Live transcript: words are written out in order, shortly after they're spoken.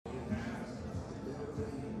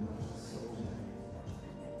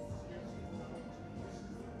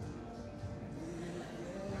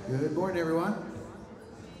Good morning, everyone.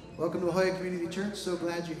 Welcome to La Jolla Community Church. So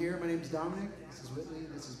glad you're here. My name is Dominic. This is Whitley.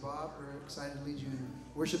 This is Bob. We're excited to lead you in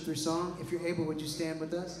worship through song. If you're able, would you stand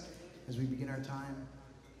with us as we begin our time?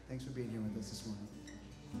 Thanks for being here with us this morning.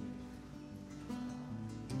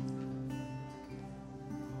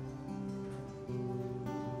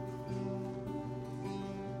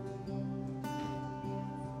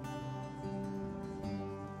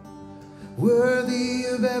 Worthy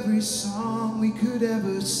of every song we could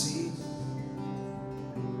ever sing,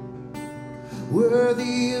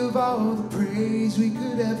 worthy of all the praise we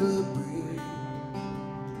could ever bring.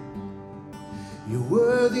 You're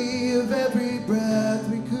worthy of every breath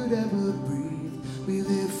we could ever breathe. We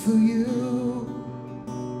live for you.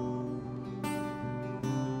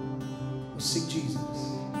 We'll sing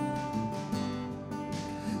Jesus.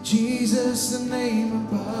 Jesus, the name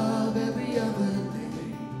above every other name.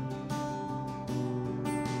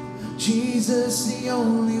 Jesus, the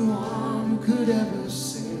only one who could ever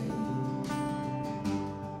save.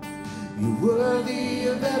 You're worthy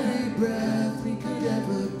of every breath we could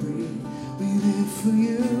ever breathe. We live for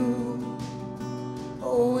you.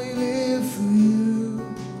 Oh, we live for you.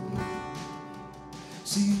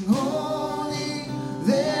 Sing holy,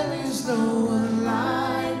 there is no one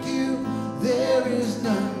like you. There is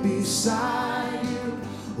none beside you.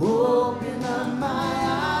 Open up my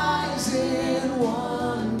eyes in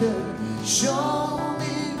wonder. Show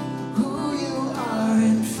me who you are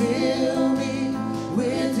and fill me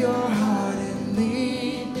with your heart and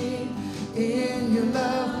lead me in your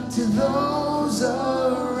love to those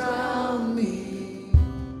around me.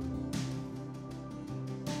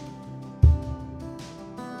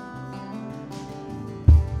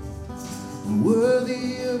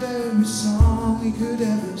 Worthy of every song we could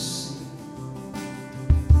ever sing,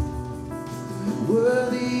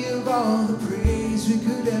 worthy of all the praise we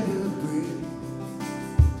could ever bring.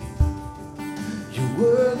 You're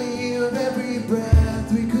worthy of every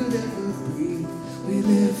breath we could ever breathe. We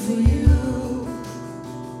live for you.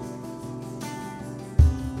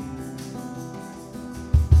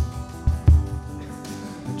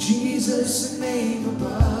 Jesus, the name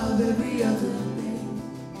above every other name.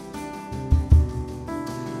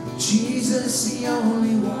 Jesus, the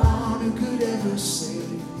only one who could ever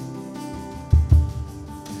save.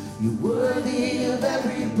 You're worthy of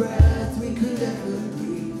every breath we could ever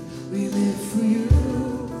breathe. We live for you.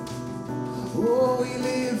 Oh, we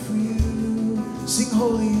live for you. Sing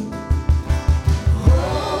holy.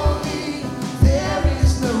 Holy, there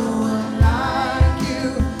is no one like you.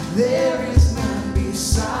 There is none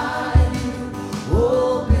beside you.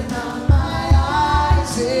 Open up my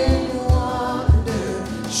eyes in wonder.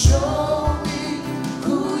 Show me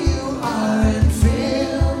who you are and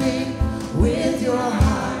fill me with your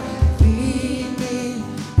heart. Lead me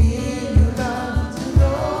in your love to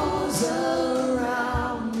those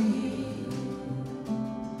around me.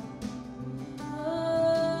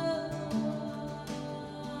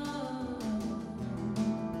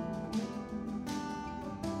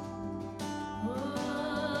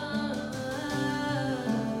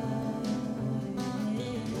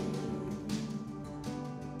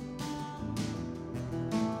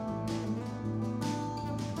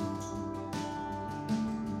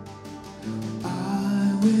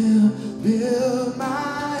 I will build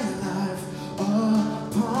my life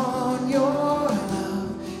upon your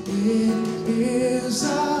love. It is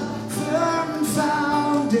a firm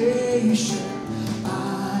foundation. I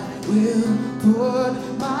will put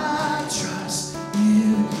my trust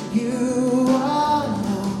in you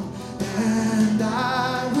alone, and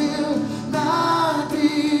I will not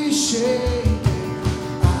be shaken.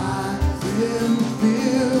 I will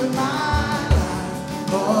build my life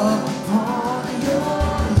upon your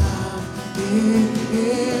love. It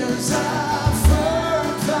is a firm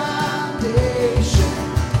foundation.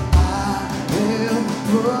 I will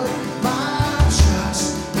put my trust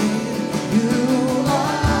in you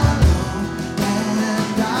alone,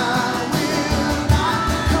 and I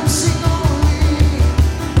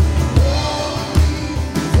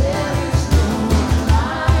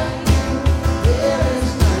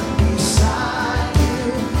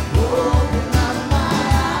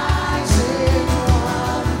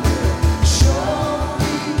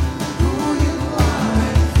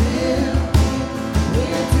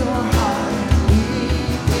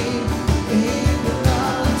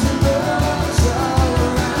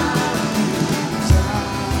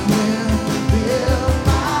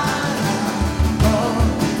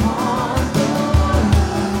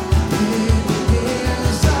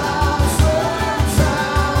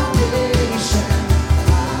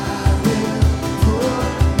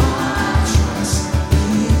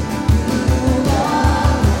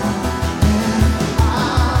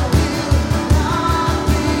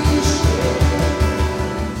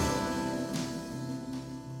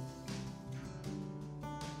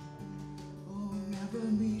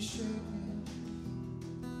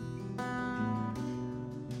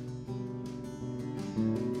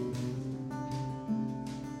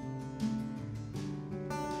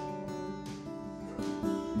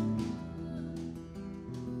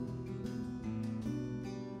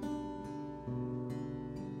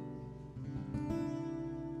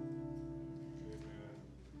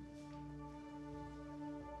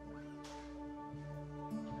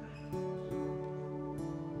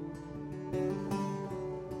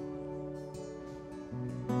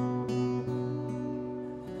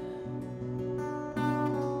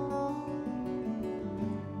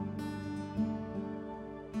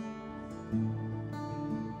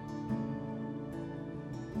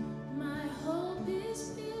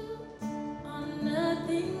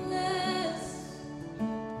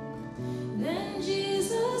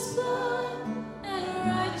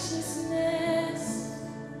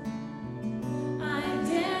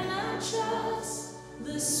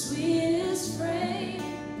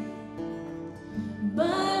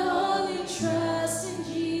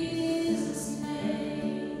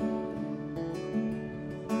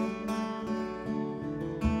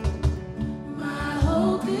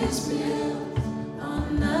is built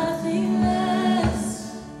on nothing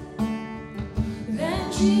less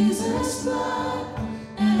than Jesus' blood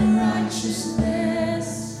and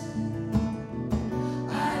righteousness.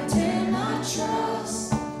 I dare not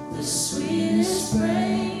trust the sweetest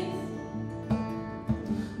frame,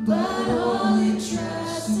 but only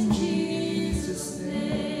trust in Jesus'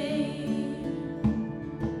 name.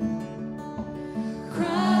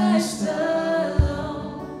 Christ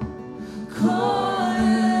alone,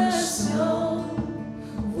 cornerstone,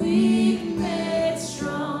 weak made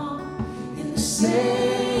strong in the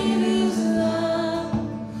Savior's love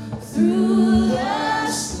through the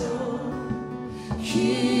storm.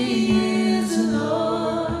 He is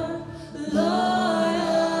Lord, Lord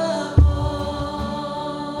of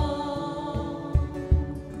all.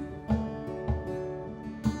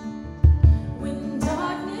 When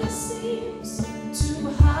darkness seems to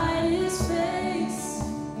hide His face,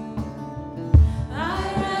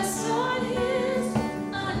 I rest on His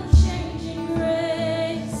unchanging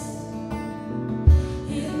grace.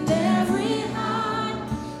 In every high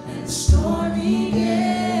and stormy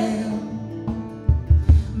gale,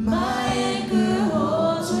 my anchor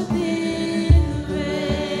holds within the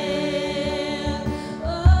veil.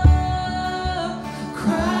 Oh,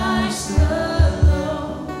 Christ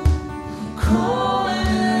alone,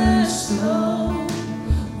 cornerstone,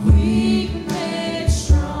 weak made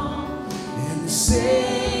strong in the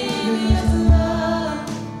Savior's love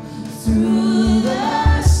through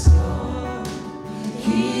the storm.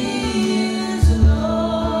 He is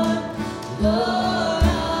Lord, Lord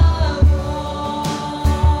of all.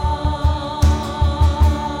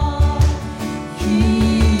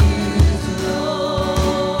 He is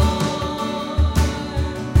Lord,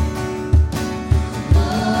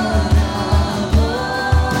 Lord of all.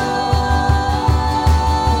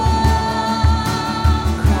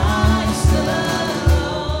 Christ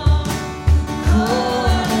alone,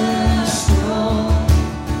 cornerstone,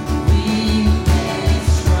 weak made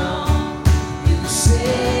strong in the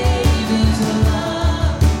Savior's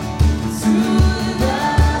love through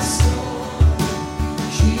the storm.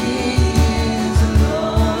 He is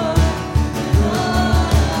Lord, Lord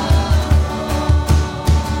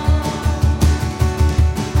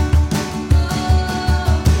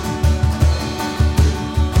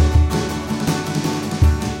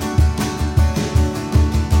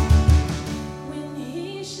When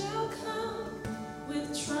He shall come with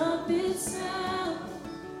trumpet sound,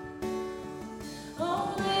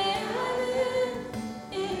 oh, may I live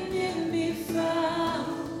in Him be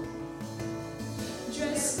found,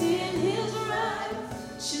 dressed in His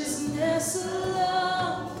righteousness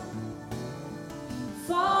alone.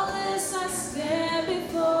 Faultless I stand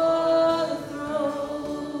before the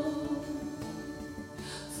throne,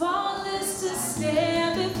 faultless to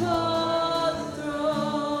stand before the throne.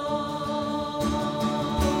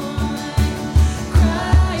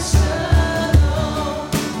 Christ alone,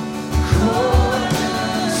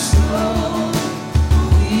 cornerstone,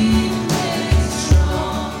 weak made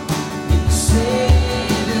strong in the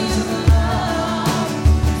Savior's love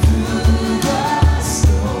through the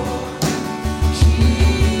storm. He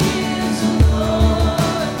is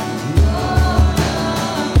Lord, Lord of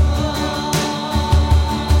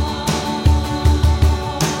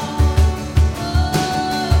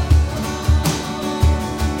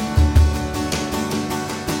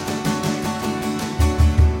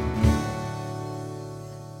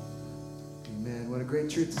Amen. What a great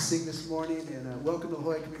truth to sing this morning. And welcome to La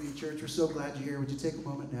Jolla Community Church. We're so glad you're here. Would you take a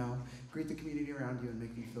moment now, greet the community around you, and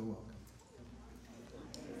make them feel welcome?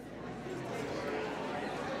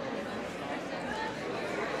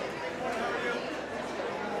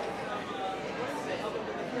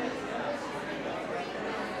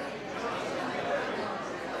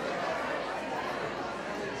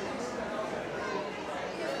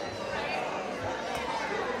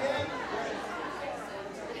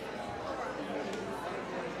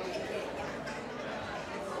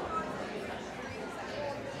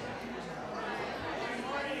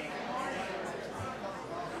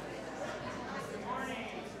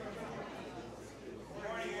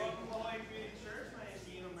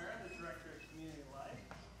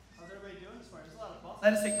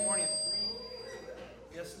 Let us say good morning.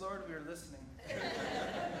 Yes, Lord, we are listening.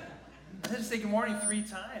 Let us say good morning 3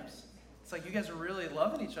 times. It's like you guys are really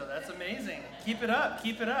loving each other. That's amazing. Keep it up.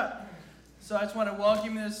 Keep it up. So I just want to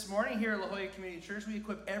welcome you this morning here at La Jolla Community Church. We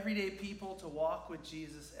equip everyday people to walk with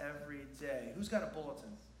Jesus every day. Who's got a bulletin?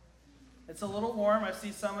 It's a little warm. I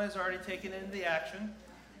see some of us already taken into the action.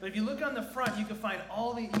 But if you look on the front, you can find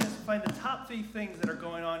the top 3 things that are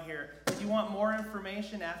going on here. If you want more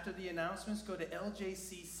information after the announcements, go to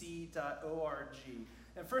ljcc.org.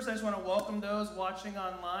 And first, I just want to welcome those watching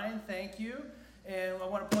online. Thank you. And I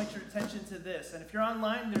want to point your attention to this. And if you're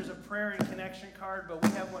online, there's a prayer and connection card, but we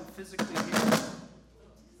have one physically here.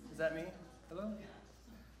 Is that me? Hello?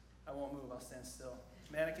 I won't move. I'll stand still.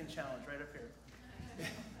 Mannequin challenge right up here.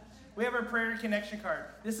 We have our prayer and connection card.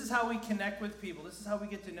 This is how we connect with people. This is how we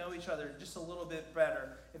get to know each other just a little bit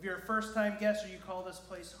better. If you're a first-time guest or you call this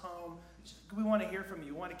place home, we want to hear from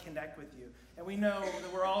you. We want to connect with you. And we know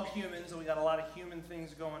that we're all humans, and we got a lot of human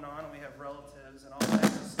things going on, and we have relatives and all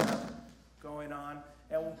kinds of stuff going on.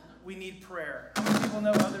 And we need prayer. How many people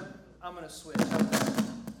know I'm going to switch. We'll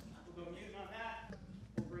go mute on that.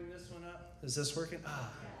 We'll bring this one up. Is this working?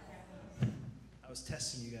 I was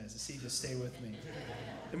testing you guys to see if you'll stay with me.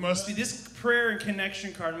 This prayer and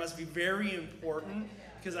connection card must be very important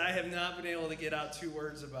because I have not been able to get out 2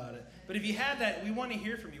 words about it. But if you have that, we want to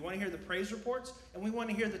hear from you. We want to hear the praise reports, and we want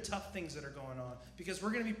to hear the tough things that are going on because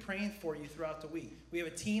we're going to be praying for you throughout the week. We have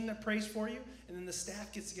a team that prays for you, and then the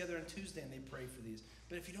staff gets together on Tuesday and they pray for these.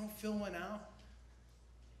 But if you don't fill one out,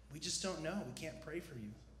 we just don't know. We can't pray for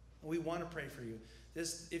you. And we want to pray for you.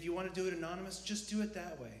 If you want to do it anonymous, just do it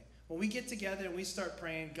that way. When we get together and we start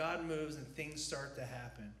praying, God moves and things start to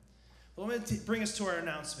happen. Well, let me bring us to our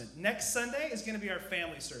announcement. Next Sunday is going to be our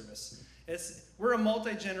family service. We're a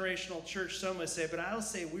multi-generational church, some would say, but I'll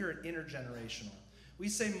say we're an intergenerational. We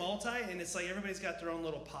say multi, and it's like everybody's got their own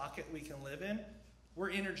little pocket we can live in.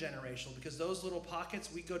 We're intergenerational because those little pockets,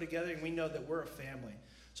 we go together and we know that we're a family.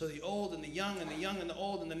 So the old and the young and the young and the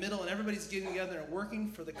old and the middle, and everybody's getting together and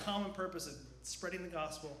working for the common purpose of spreading the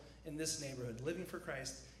gospel in this neighborhood, living for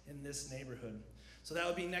Christ in this neighborhood. So that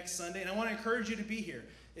would be next Sunday, and I want to encourage you to be here.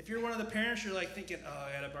 If you're one of the parents, you're like thinking,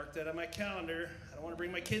 I gotta mark that on my calendar. I don't want to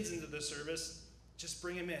bring my kids into the service. Just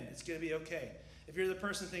bring them in. It's gonna be okay. If you're the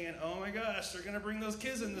person thinking, oh my gosh, they're gonna bring those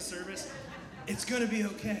kids in the service, it's gonna be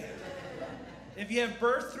okay. If you have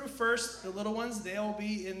birth through first, the little ones, they'll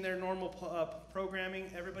be in their normal programming.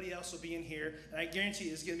 Everybody else will be in here, and I guarantee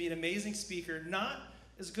you, it's gonna be an amazing speaker. Not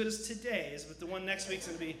as good as today's, but the one next week's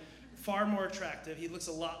gonna be far more attractive. He looks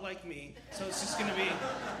a lot like me, so it's gonna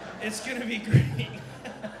be great.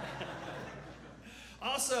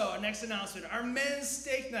 Also, our next announcement, our men's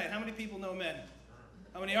steak night. How many people know men?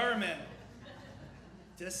 How many are men?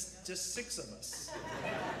 Just 6 of us.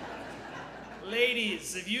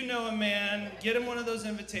 Ladies, if you know a man, get him one of those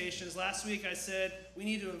invitations. Last week I said we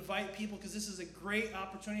need to invite people because this is a great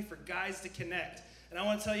opportunity for guys to connect. And I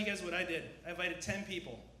want to tell you guys what I did. I invited 10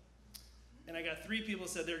 people. And I got 3 people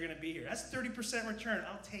who said they're going to be here. That's 30% return.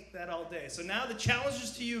 I'll take that all day. So now the challenge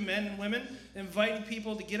is to you, men and women, inviting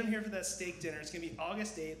people to get them here for that steak dinner. It's going to be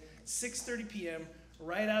August 8th, 6:30 p.m.,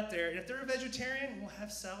 right out there. And if they're a vegetarian, we'll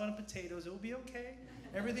have salad and potatoes. It will be okay.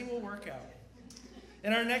 Everything will work out.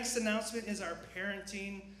 And our next announcement is our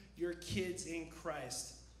parenting your kids in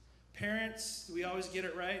Christ. Parents, do we always get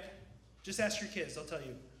it right? Just ask your kids. They'll tell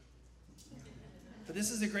you. But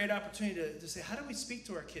this is a great opportunity to say, how do we speak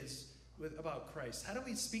to our kids about Christ? How do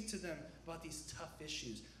we speak to them about these tough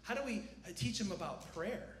issues? How do we teach them about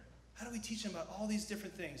prayer? How do we teach them about all these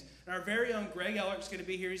different things? And our very own Greg Ellert is going to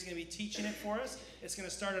be here. He's going to be teaching it for us. It's going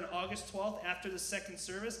to start on August 12th after the second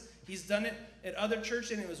service. He's done it at other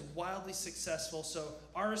churches, and it was wildly successful. So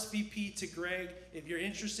RSVP to Greg. If you're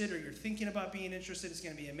interested or you're thinking about being interested, it's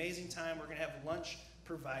going to be an amazing time. We're going to have lunch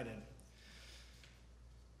provided.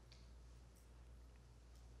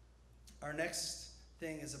 Our next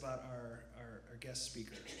thing is about our guest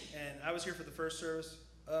speaker. And I was here for the first service.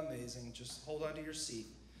 Amazing. Just hold on to your seat.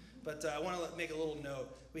 But I want to make a little note.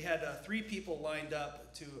 We had 3 people lined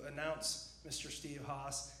up to announce Mr. Steve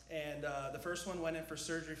Haas. And the first one went in for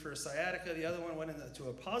surgery for a sciatica. The other one went into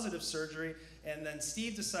a positive surgery. And then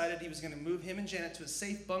Steve decided he was going to move him and Janet to a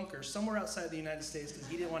safe bunker somewhere outside the United States because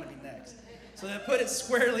he didn't want to be next. So that put it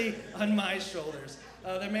squarely on my shoulders.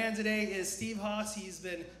 The man today is Steve Haas. He's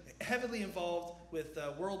been heavily involved with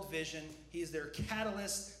World Vision. He's their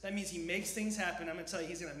catalyst. That means he makes things happen. I'm going to tell you,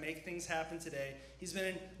 he's going to make things happen today. He's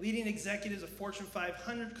been leading executives of Fortune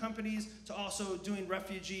 500 companies to also doing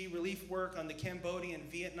refugee relief work on the Cambodia and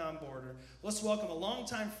Vietnam border. Let's welcome a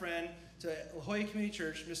longtime friend to La Jolla Community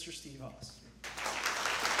Church, Mr. Steve Haas.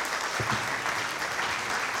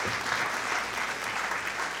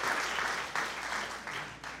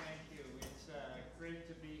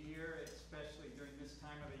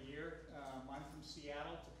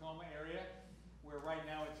 Seattle, Tacoma area, where right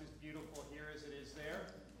now it's as beautiful here as it is there,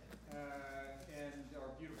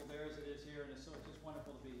 or beautiful there as it is here, and so it's just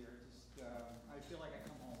wonderful to be here. I feel like I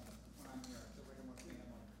come home when I'm here. I feel like I'm with family.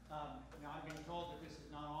 Now I'm being told that this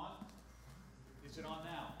is not on. Is it on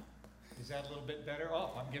now? Is that a little bit better?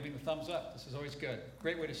 Oh, I'm giving the thumbs up. This is always good.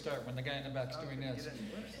 Great way to start when the guy in the back's doing this.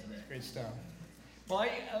 Great stuff. Well,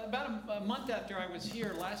 about a month after I was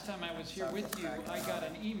here, last time I was here with you, I got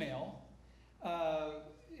an email.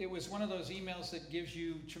 It was one of those emails that gives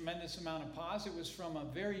you tremendous amount of pause. It was from a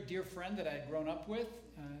very dear friend that I had grown up with.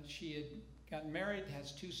 She had gotten married,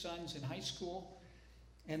 has 2 sons in high school,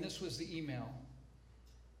 and this was the email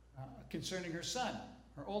concerning her son,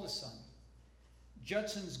 her oldest son.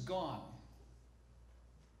 Judson's gone.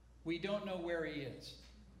 We don't know where he is.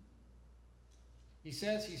 He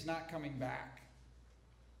says he's not coming back.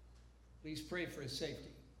 Please pray for his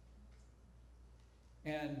safety.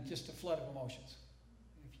 And just a flood of emotions.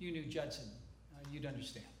 If you knew Judson, you'd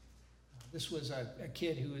understand. This was a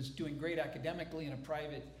kid who was doing great academically in a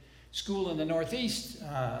private school in the Northeast.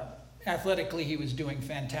 Athletically, he was doing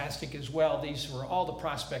fantastic as well. These were all the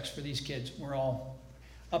prospects for these kids. Were all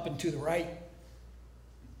up and to the right.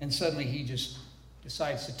 And suddenly he just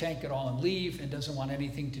decides to tank it all and leave and doesn't want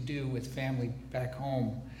anything to do with family back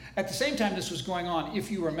home. At the same time this was going on,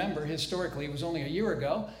 if you remember, historically, it was only a year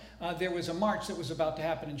ago, there was a march that was about to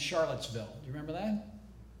happen in Charlottesville. Do you remember that?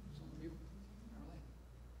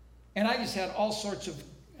 And I just had all sorts of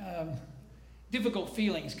difficult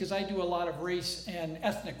feelings because I do a lot of race and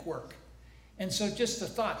ethnic work. And so just the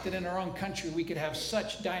thought that in our own country we could have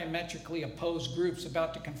such diametrically opposed groups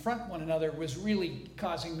about to confront one another was really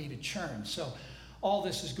causing me to churn. So all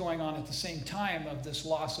this is going on at the same time of this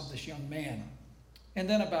loss of this young man. And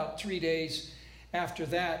then about 3 days after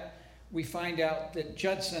that, we find out that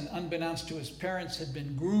Judson, unbeknownst to his parents, had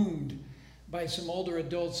been groomed by some older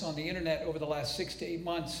adults on the internet over the last 6 to 8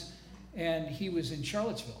 months, and he was in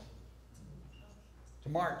Charlottesville to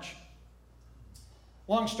march.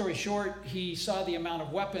 Long story short, he saw the amount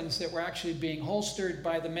of weapons that were actually being holstered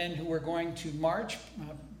by the men who were going to march.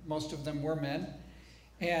 Most of them were men.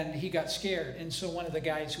 And he got scared. And so one of the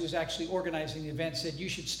guys who was actually organizing the event said, you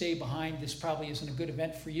should stay behind. This probably isn't a good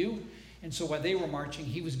event for you. And so while they were marching,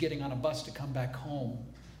 he was getting on a bus to come back home,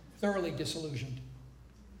 thoroughly disillusioned.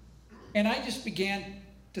 And I just began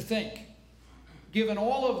to think, given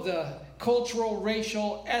all of the cultural,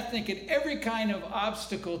 racial, ethnic, and every kind of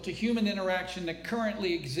obstacle to human interaction that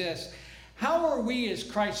currently exists, how are we as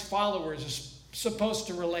Christ followers supposed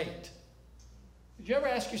to relate? Did you ever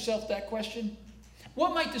ask yourself that question?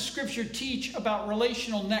 What might the scripture teach about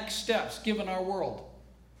relational next steps given our world?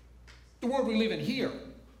 The world we live in here.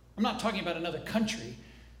 I'm not talking about another country.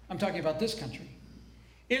 I'm talking about this country.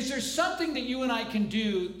 Is there something that you and I can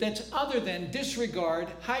do that's other than disregard,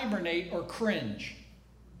 hibernate, or cringe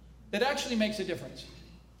that actually makes a difference?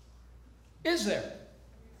 Is there?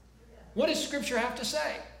 What does scripture have to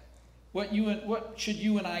say? What should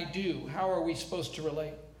you and I do? How are we supposed to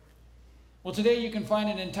relate? Well, today you can find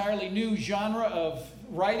an entirely new genre of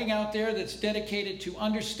writing out there that's dedicated to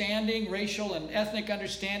understanding, racial and ethnic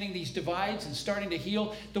understanding, these divides and starting to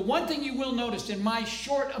heal. The one thing you will notice in my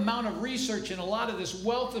short amount of research and a lot of this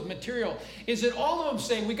wealth of material is that all of them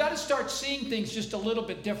say we got to start seeing things just a little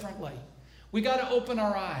bit differently. We got to open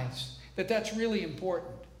our eyes, that's really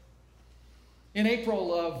important. In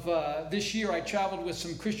April of this year, I traveled with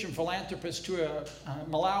some Christian philanthropists to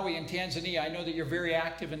Malawi and Tanzania. I know that you're very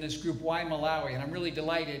active in this group, Why Malawi? And I'm really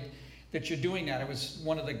delighted that you're doing that. I was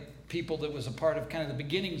one of the people that was a part of kind of the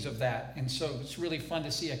beginnings of that. And so it's really fun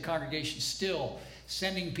to see a congregation still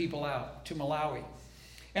sending people out to Malawi.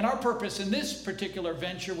 And our purpose in this particular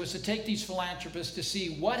venture was to take these philanthropists to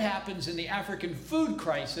see what happens in the African food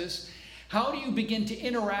crisis. How do you begin to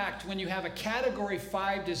interact when you have a Category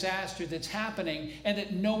 5 disaster that's happening and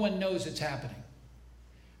that no one knows it's happening?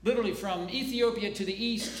 Literally from Ethiopia to the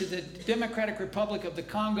east, to the Democratic Republic of the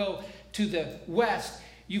Congo, to the west,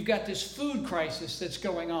 you've got this food crisis that's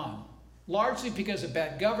going on, largely because of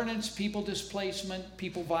bad governance, people displacement,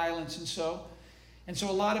 people violence, and so a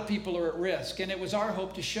lot of people are at risk. And it was our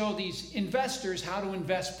hope to show these investors how to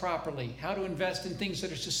invest properly, how to invest in things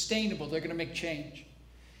that are sustainable, they're going to make change.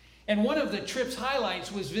 And one of the trip's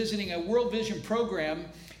highlights was visiting a World Vision program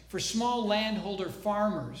for small landholder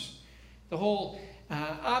farmers. The whole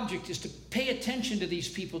object is to pay attention to these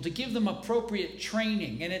people, to give them appropriate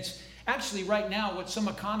training. And it's actually right now what some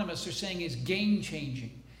economists are saying is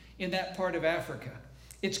game-changing in that part of Africa.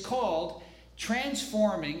 It's called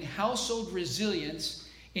Transforming Household Resilience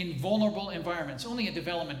in Vulnerable Environments. Only a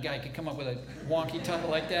development guy could come up with a wonky title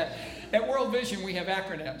like that. At World Vision, we have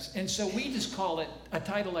acronyms. And so we just call it a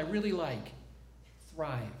title I really like,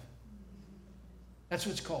 Thrive. That's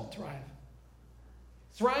what it's called, Thrive.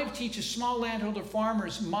 Thrive teaches small landholder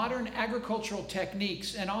farmers modern agricultural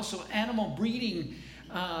techniques and also animal breeding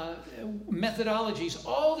methodologies,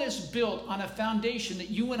 all this built on a foundation that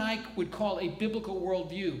you and I would call a biblical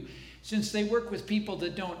worldview. Since they work with people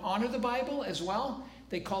that don't honor the Bible as well,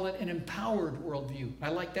 they call it an empowered worldview. I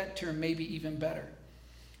like that term maybe even better.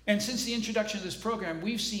 And since the introduction of this program,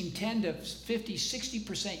 we've seen 10 to 50,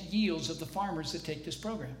 60% yields of the farmers that take this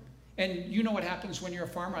program. And you know what happens when you're a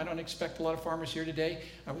farmer. I don't expect a lot of farmers here today.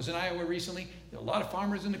 I was in Iowa recently. There are a lot of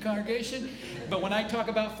farmers in the congregation. But when I talk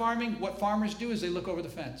about farming, what farmers do is they look over the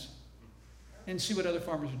fence and see what other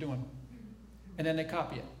farmers are doing. And then they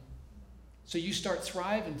copy it. So you start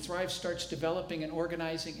Thrive, and Thrive starts developing and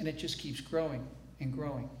organizing, and it just keeps growing and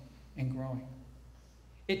growing and growing.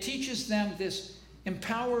 It teaches them this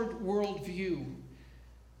empowered worldview.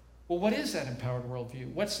 Well, what is that empowered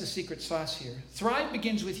worldview? What's the secret sauce here? Thrive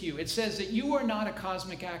begins with you. It says that you are not a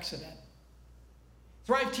cosmic accident.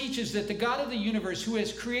 Thrive teaches that the God of the universe who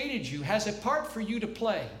has created you has a part for you to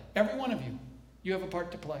play. Every one of you, you have a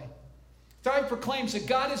part to play. Thrive proclaims that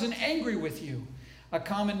God isn't angry with you, a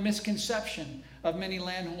common misconception of many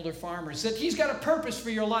landholder farmers, that he's got a purpose for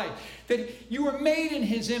your life, that you were made in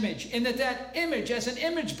his image, and that image, as an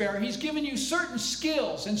image bearer, he's given you certain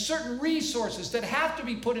skills and certain resources that have to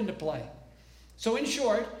be put into play. So in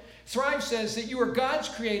short, Thrive says that you are God's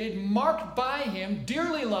created, marked by him,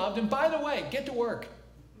 dearly loved, and by the way, get to work.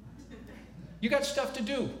 You got stuff to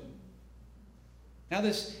do. Now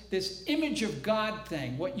this image of God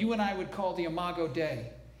thing, what you and I would call the Imago Dei,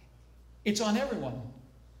 it's on everyone.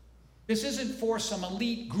 This isn't for some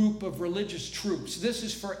elite group of religious troops. This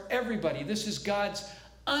is for everybody. This is God's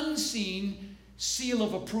unseen seal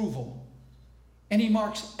of approval. And he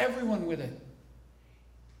marks everyone with it.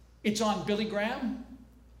 It's on Billy Graham.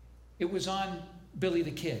 It was on Billy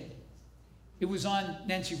the Kid. It was on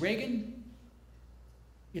Nancy Reagan.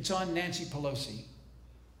 It's on Nancy Pelosi.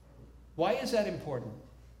 Why is that important?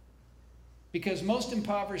 Because most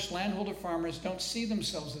impoverished landholder farmers don't see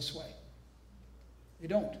themselves this way. They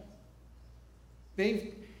don't.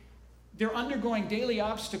 They're undergoing daily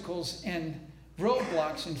obstacles and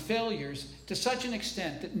roadblocks and failures to such an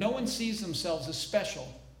extent that no one sees themselves as special.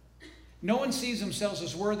 No one sees themselves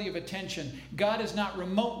as worthy of attention. God is not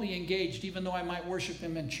remotely engaged, even though I might worship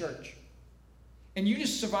him in church. And you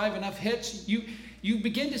just survive enough hits, you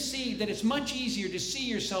begin to see that it's much easier to see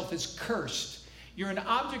yourself as cursed. You're an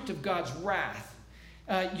object of God's wrath.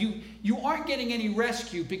 You aren't getting any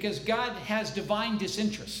rescue because God has divine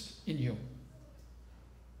disinterest in you.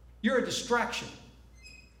 You're a distraction.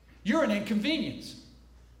 You're an inconvenience.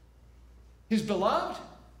 His beloved?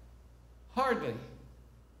 Hardly.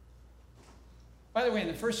 By the way, in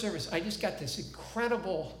the first service, I just got this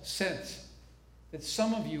incredible sense that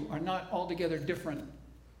some of you are not altogether different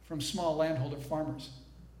from small landholder farmers.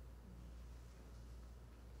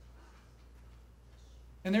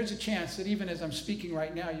 And there's a chance that even as I'm speaking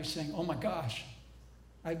right now, you're saying, oh my gosh,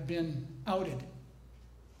 I've been outed.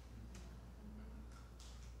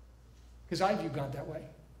 Because I view God that way.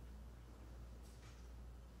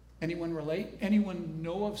 Anyone relate? Anyone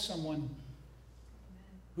know of someone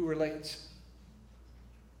who relates?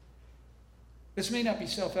 This may not be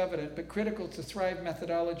self-evident, but critical to Thrive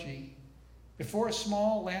methodology. Before a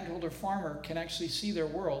small landholder farmer can actually see their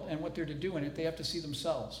world and what they're to do in it, they have to see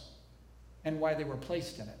themselves and why they were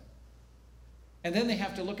placed in it. And then they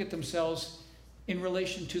have to look at themselves in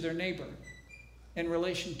relation to their neighbor, in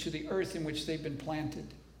relation to the earth in which they've been planted.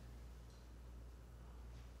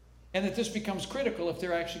 And that this becomes critical if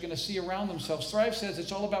they're actually going to see around themselves. Thrive says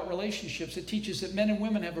it's all about relationships. It teaches that men and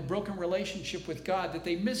women have a broken relationship with God, that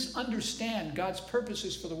they misunderstand God's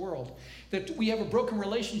purposes for the world, that we have a broken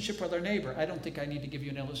relationship with our neighbor. I don't think I need to give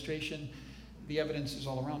you an illustration. The evidence is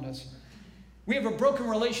all around us. We have a broken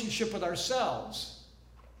relationship with ourselves.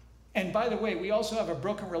 And by the way, we also have a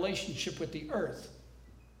broken relationship with the earth.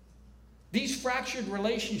 These fractured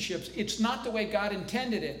relationships, it's not the way God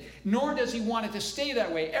intended it, nor does he want it to stay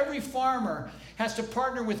that way. Every farmer has to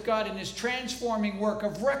partner with God in his transforming work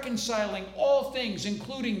of reconciling all things,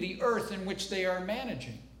 including the earth in which they are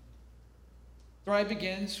managing. Thrive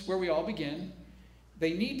begins where we all begin.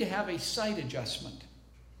 They need to have a sight adjustment.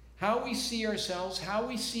 How we see ourselves, how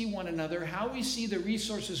we see one another, how we see the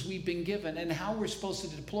resources we've been given, and how we're supposed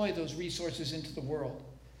to deploy those resources into the world.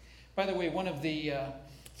 By the way, one of the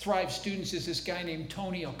Thrive students is this guy named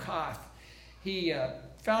Tony Okath. He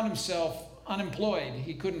found himself unemployed.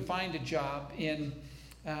 He couldn't find a job in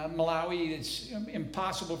Malawi. It's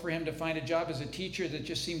impossible for him to find a job as a teacher. That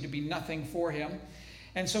just seemed to be nothing for him.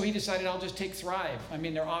 And so he decided, I'll just take Thrive. I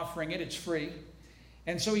mean, they're offering it. It's free.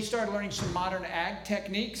 And so he started learning some modern ag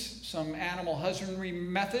techniques, some animal husbandry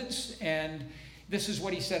methods. And this is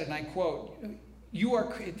what he said, and I quote,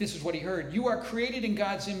 this is what he heard, you are created in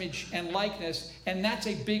God's image and likeness, and that's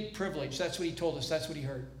a big privilege. That's what he told us. That's what he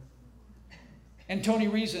heard. And Tony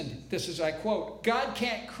reasoned, this is, I quote, God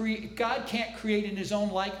can't create in his own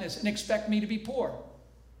likeness and expect me to be poor.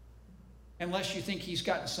 Unless you think he's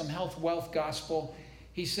gotten some health, wealth gospel.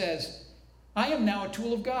 He says, I am now a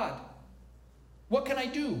tool of God. What can I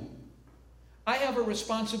do? I have a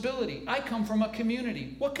responsibility. I come from a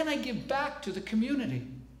community. What can I give back to the community?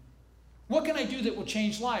 What can I do that will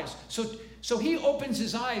change lives? So he opens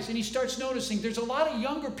his eyes and he starts noticing there's a lot of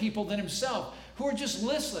younger people than himself who are just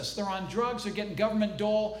listless. They're on drugs, they're getting government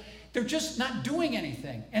dole. They're just not doing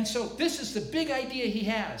anything. And so this is the big idea he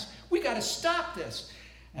has. We got to stop this.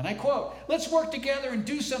 And I quote, let's work together and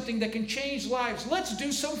do something that can change lives. Let's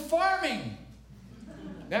do some farming.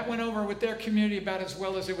 That went over with their community about as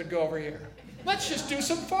well as it would go over here. Let's just do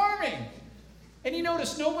some farming. And you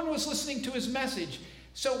notice no one was listening to his message.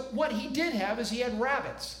 So what he did have is he had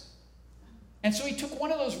rabbits. And so he took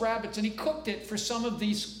one of those rabbits and he cooked it for some of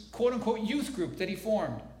these quote-unquote youth group that he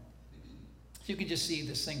formed. You could just see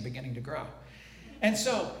this thing beginning to grow. And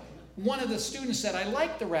so one of the students said, I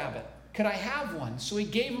like the rabbit. Could I have one? So he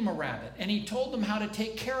gave him a rabbit, and he told them how to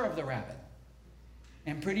take care of the rabbit.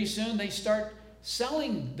 And pretty soon they start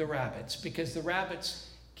selling the rabbits because the rabbits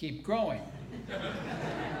keep growing.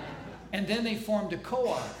 And then they formed a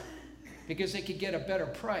co-op because they could get a better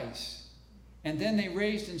price. And then they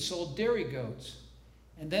raised and sold dairy goats.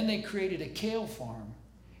 And then they created a kale farm.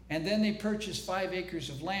 And then they purchased 5 acres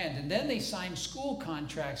of land. And then they signed school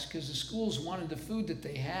contracts because the schools wanted the food that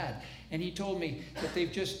they had. And he told me that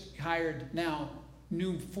they've just hired now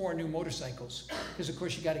 4 new motorcycles. Because, of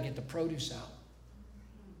course, you got to get the produce out.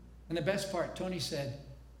 And the best part, Tony said,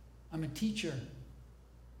 I'm a teacher.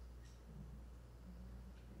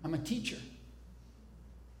 I'm a teacher.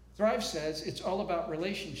 Thrive says it's all about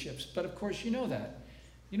relationships. But, of course, you know that.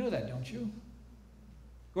 You know that, don't you?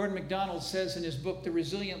 Gordon MacDonald says in his book, The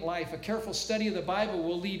Resilient Life, a careful study of the Bible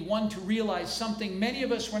will lead one to realize something many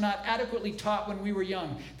of us were not adequately taught when we were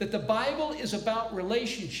young, that the Bible is about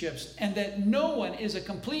relationships and that no one is a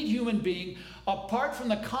complete human being apart from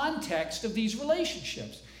the context of these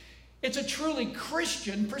relationships. It's a truly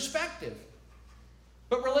Christian perspective.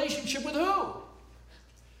 But relationship with who?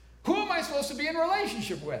 Who am I supposed to be in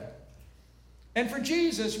relationship with? And for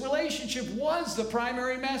Jesus, relationship was the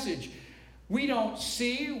primary message. We don't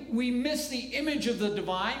see, we miss the image of the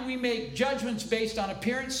divine. We make judgments based on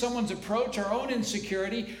appearance, someone's approach, our own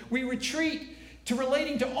insecurity. We retreat to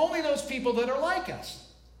relating to only those people that are like us.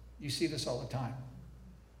 You see this all the time.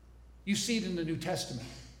 You see it in the New Testament.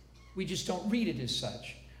 We just don't read it as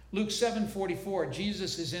such. Luke 7:44,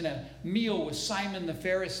 Jesus is in a meal with Simon the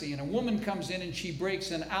Pharisee, and a woman comes in and she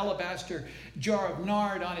breaks an alabaster jar of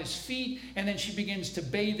nard on his feet, and then she begins to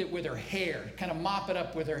bathe it with her hair, kind of mop it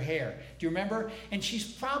up with her hair. Do you remember? And she's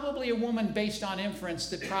probably a woman based on inference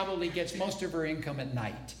that probably gets most of her income at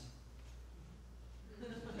night.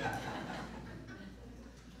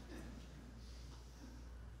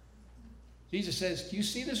 Jesus says, do you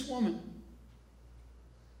see this woman?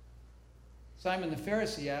 Simon the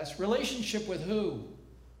Pharisee asked, relationship with who?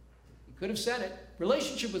 He could have said it.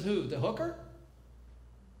 Relationship with who? The hooker?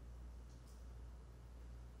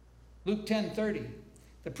 Luke 10:30.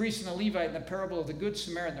 The priest and the Levite in the parable of the Good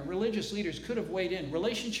Samaritan, the religious leaders could have weighed in.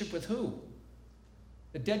 Relationship with who?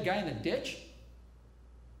 The dead guy in the ditch?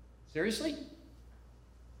 Seriously?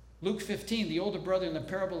 Luke 15, the older brother in the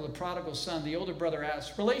parable of the prodigal son, the older brother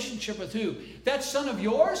asks, relationship with who? That son of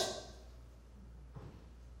yours?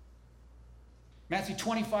 Matthew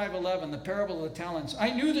 25:11, the parable of the talents. I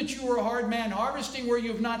knew that you were a hard man, harvesting where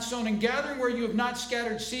you have not sown and gathering where you have not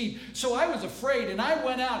scattered seed. So I was afraid, and I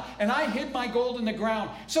went out, and I hid my gold in the ground.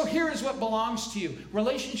 So here is what belongs to you.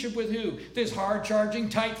 Relationship with who? This hard-charging,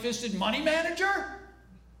 tight-fisted money manager?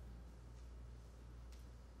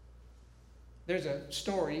 There's a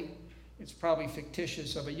story, it's probably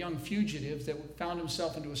fictitious, of a young fugitive that found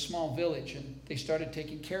himself into a small village, and they started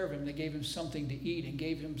taking care of him. They gave him something to eat and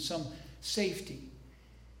gave him some safety.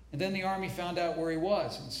 And then the army found out where he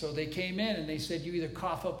was, and so they came in and they said, you either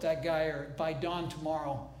cough up that guy or by dawn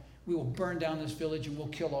tomorrow we will burn down this village and we'll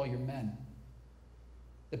kill all your men.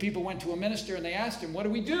 The people went to a minister and they asked him, what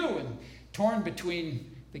do we do? And torn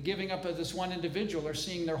between the giving up of this one individual or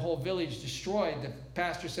seeing their whole village destroyed, the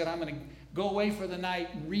pastor said, I'm going to go away for the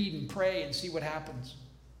night and read and pray and see what happens.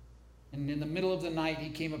 And in the middle of the night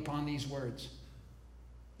he came upon these words,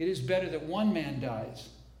 it is better that one man dies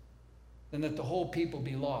than that the whole people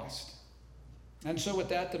be lost. And so with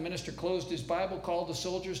that, the minister closed his Bible, called the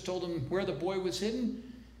soldiers, told them where the boy was hidden.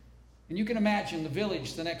 And you can imagine the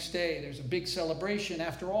village the next day. There's a big celebration.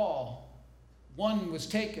 After all, One was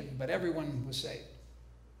taken, but everyone was saved.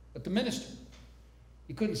 But the minister,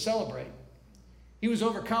 he couldn't celebrate. He was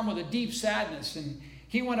overcome with a deep sadness, and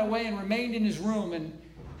he went away and remained in his room. And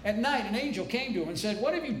at night, an angel came to him and said,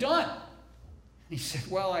 "What have you done?" He said,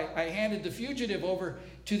 "Well, I handed the fugitive over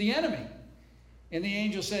to the enemy." And the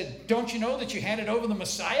angel said, "Don't you know that you handed over the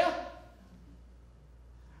Messiah?"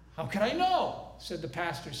 "How could I know?" said the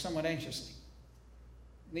pastor somewhat anxiously.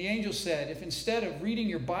 And the angel said, "If instead of reading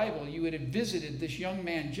your Bible, you had visited this young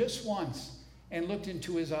man just once and looked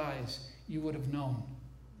into his eyes, you would have known."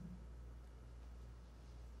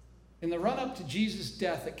 In the run-up to Jesus'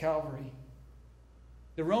 death at Calvary,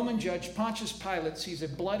 the Roman judge Pontius Pilate sees a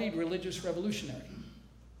bloodied religious revolutionary.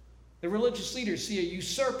 The religious leaders see a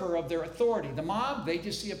usurper of their authority. The mob, they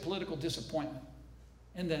just see a political disappointment.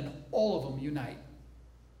 And then all of them unite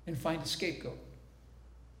and find a scapegoat.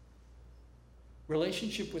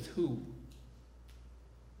 Relationship with who?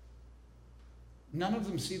 None of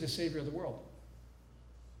them see the Savior of the world.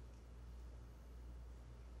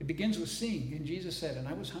 It begins with seeing, and Jesus said, "And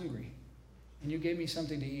I was hungry, and you gave me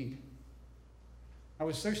something to eat. I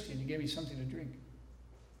was thirsty, and you gave me something to drink.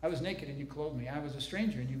 I was naked, and you clothed me. I was a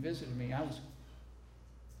stranger, and you visited me.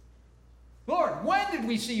 Lord, when did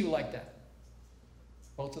we see you like that?"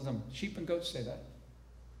 Both of them, sheep and goats, say that.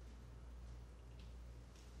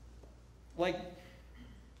 Like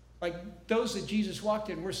those that Jesus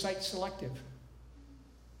walked in, we're sight selective.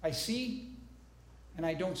 I see, and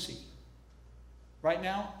I don't see. Right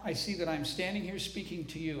now, I see that I'm standing here speaking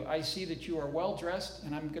to you. I see that you are well dressed,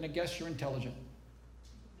 and I'm going to guess you're intelligent.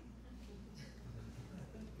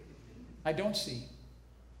 I don't see.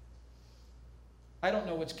 I don't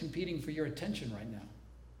know what's competing for your attention right now.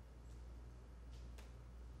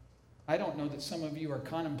 I don't know that some of you are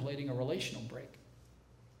contemplating a relational break.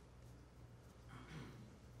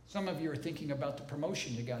 Some of you are thinking about the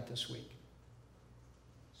promotion you got this week.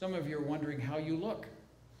 Some of you are wondering how you look.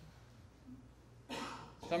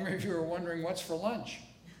 Some of you are wondering what's for lunch.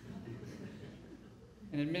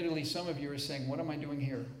 And admittedly, some of you are saying, "What am I doing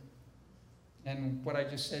here?" And what I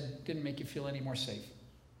just said didn't make you feel any more safe.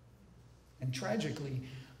 And tragically,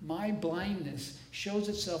 my blindness shows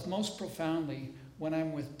itself most profoundly when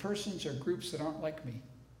I'm with persons or groups that aren't like me.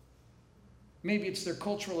 Maybe it's their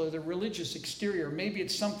cultural or their religious exterior. Maybe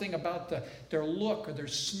it's something about their look or their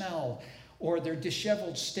smell or their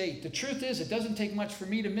disheveled state. The truth is, it doesn't take much for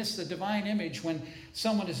me to miss the divine image when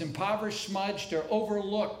someone is impoverished, smudged, or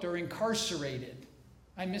overlooked, or incarcerated.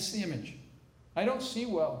 I miss the image. I don't see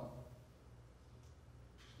well.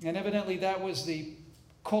 And evidently that was the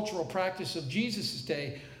cultural practice of Jesus'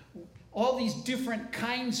 day. All these different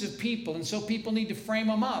kinds of people, and so people need to frame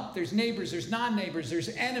them up. There's neighbors, there's non-neighbors, there's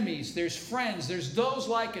enemies, there's friends, there's those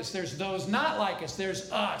like us, there's those not like us,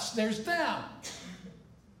 there's us, there's them.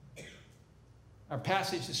 Our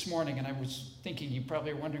passage this morning, and I was thinking, you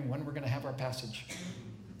probably are wondering when we're going to have our passage.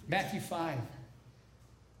 Matthew 5.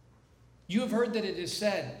 You have heard that it is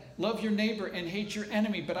said, "Love your neighbor and hate your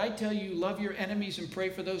enemy." But I tell you, love your enemies and pray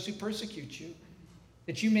for those who persecute you,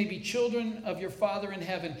 that you may be children of your Father in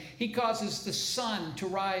heaven. He causes the sun to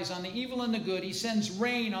rise on the evil and the good. He sends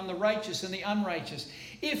rain on the righteous and the unrighteous.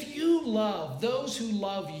 If you love those who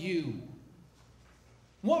love you,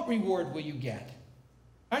 what reward will you get?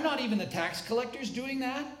 Are not even the tax collectors doing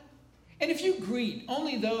that? And if you greet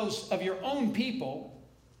only those of your own people,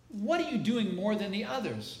 what are you doing more than the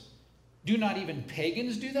others? Do not even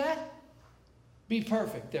pagans do that? Be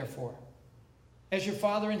perfect, therefore, as your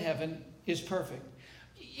Father in heaven is perfect.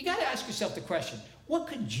 You got to ask yourself the question, what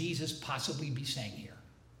could Jesus possibly be saying here?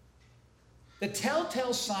 The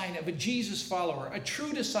telltale sign of a Jesus follower, a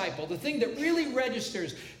true disciple, the thing that really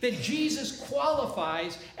registers that Jesus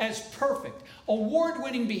qualifies as perfect,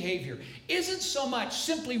 award-winning behavior, isn't so much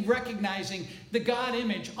simply recognizing the God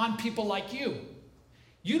image on people like you.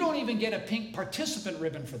 You don't even get a pink participant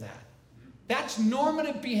ribbon for that. That's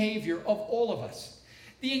normative behavior of all of us.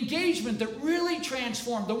 The engagement that really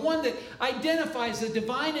transformed, the one that identifies the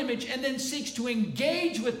divine image and then seeks to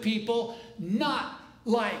engage with people not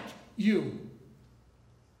like you.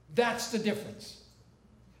 That's the difference.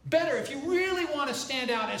 Better, if you really want to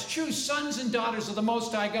stand out as true sons and daughters of the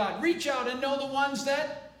Most High God, reach out and know the ones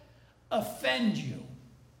that offend you,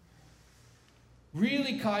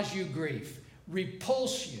 really cause you grief,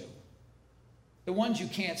 repulse you, the ones you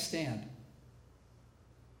can't stand.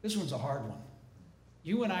 This one's a hard one.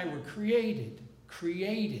 You and I were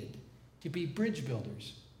created to be bridge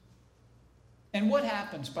builders. And what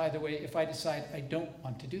happens, by the way, if I decide I don't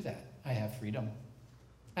want to do that? I have freedom.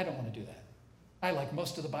 I don't want to do that. I like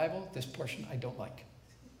most of the Bible. This portion I don't like.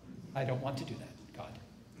 I don't want to do that, God.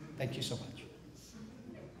 Thank you so much.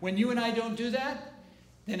 When you and I don't do that,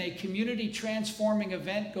 then a community transforming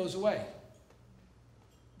event goes away.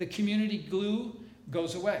 The community glue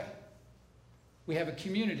goes away. We have a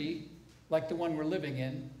community like the one we're living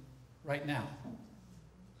in right now.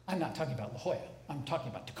 I'm not talking about La Jolla. I'm talking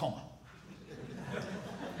about Tacoma.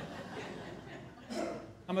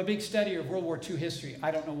 I'm a big studier of World War II history. I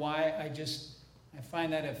don't know why. I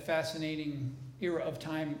find that a fascinating era of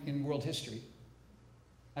time in world history.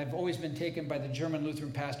 I've always been taken by the German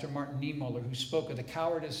Lutheran pastor Martin Niemöller, who spoke of the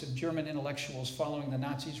cowardice of German intellectuals following the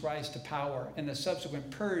Nazis' rise to power and the subsequent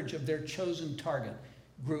purge of their chosen target,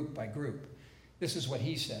 group by group. This is what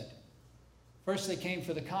he said. First, they came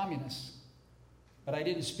for the communists, but I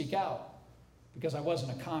didn't speak out because I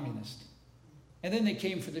wasn't a communist. And then they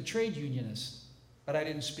came for the trade unionists, but I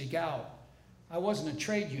didn't speak out. I wasn't a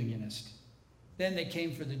trade unionist. Then they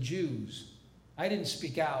came for the Jews. I didn't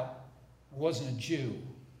speak out. I wasn't a Jew.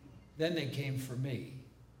 Then they came for me.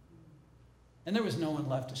 And there was no one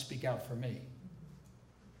left to speak out for me.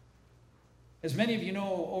 As many of you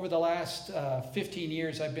know, over the last 15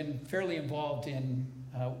 years, I've been fairly involved in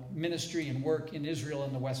ministry and work in Israel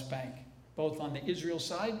and the West Bank, both on the Israel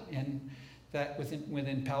side and that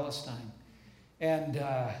within Palestine. And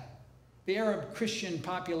the Arab Christian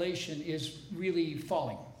population is really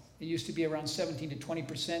falling. It used to be around 17 to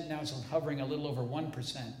 20%. Now it's hovering a little over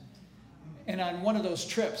 1%. And on one of those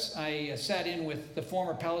trips, I sat in with the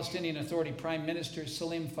former Palestinian Authority Prime Minister,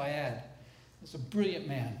 Salim Fayyad. He's a brilliant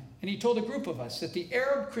man. And he told a group of us that the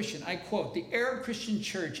Arab Christian, I quote, the Arab Christian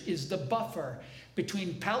church is the buffer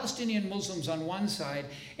between Palestinian Muslims on one side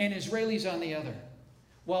and Israelis on the other,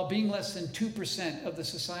 while being less than 2% of the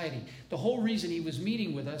society. The whole reason he was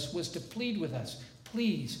meeting with us was to plead with us,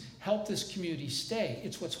 please help this community stay.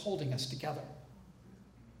 It's what's holding us together.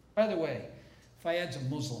 By the way, Fayyad's a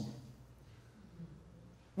Muslim.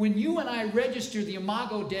 When you and I register the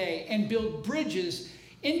Imago Dei and build bridges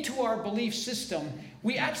into our belief system,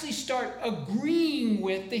 we actually start agreeing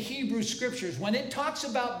with the Hebrew scriptures. When it talks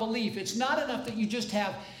about belief, it's not enough that you just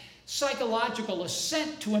have psychological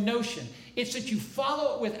assent to a notion. It's that you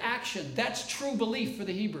follow it with action. That's true belief for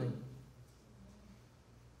the Hebrew.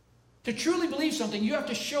 To truly believe something, you have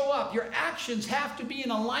to show up. Your actions have to be in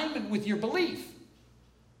alignment with your belief.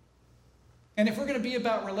 And if we're going to be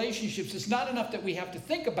about relationships, it's not enough that we have to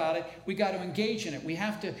think about it. We got to engage in it. We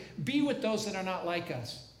have to be with those that are not like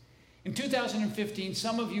us. In 2015,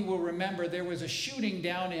 some of you will remember there was a shooting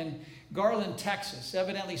down in Garland, Texas.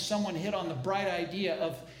 Evidently, someone hit on the bright idea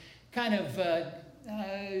of kind of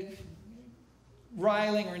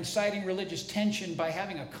riling or inciting religious tension by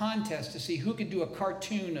having a contest to see who could do a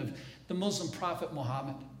cartoon of the Muslim prophet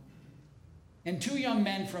Muhammad. And two young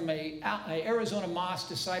men from an Arizona mosque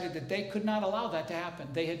decided that they could not allow that to happen.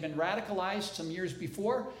 They had been radicalized some years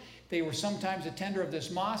before. They were sometimes a tender of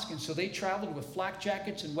this mosque, and so they traveled with flak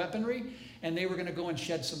jackets and weaponry, and they were going to go and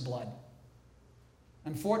shed some blood.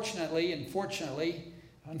 Unfortunate for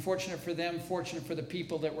them, fortunate for the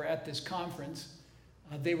people that were at this conference,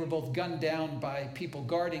 they were both gunned down by people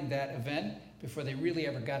guarding that event before they really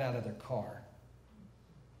ever got out of their car.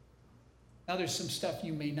 Now there's some stuff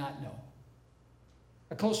you may not know.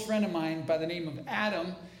 A close friend of mine by the name of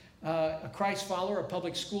Adam, a Christ follower, a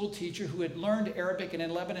public school teacher who had learned Arabic and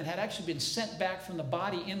in Lebanon, had actually been sent back from the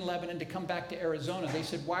body in Lebanon to come back to Arizona. They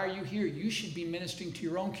said, why are you here? You should be ministering to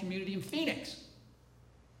your own community in Phoenix.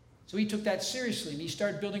 So he took that seriously, and he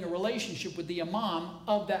started building a relationship with the imam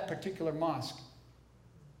of that particular mosque.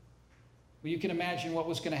 Well, you can imagine what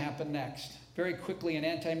was going to happen next. Very quickly, an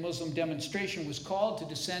anti-Muslim demonstration was called to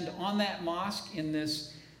descend on that mosque in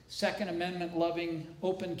this Second Amendment loving,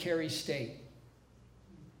 open carry state.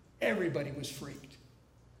 Everybody was freaked.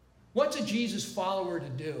 What's a Jesus follower to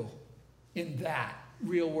do in that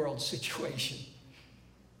real world situation?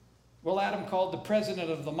 Well, Adam called the president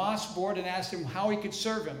of the mosque board and asked him how he could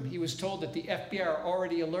serve him. He was told that the FBI are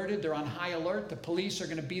already alerted. They're on high alert. The police are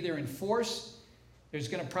going to be there in force. There's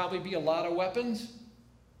going to probably be a lot of weapons.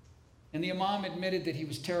 And the imam admitted that he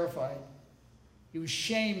was terrified. He was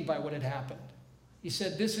shamed by what had happened. He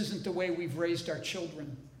said, this isn't the way we've raised our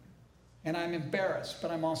children. And I'm embarrassed,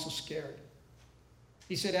 but I'm also scared.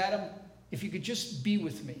 He said, Adam, if you could just be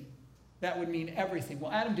with me, that would mean everything.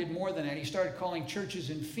 Well, Adam did more than that. He started calling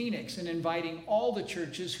churches in Phoenix and inviting all the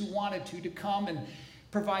churches who wanted to come and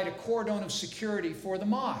provide a cordon of security for the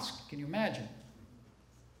mosque. Can you imagine?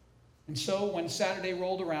 And so when Saturday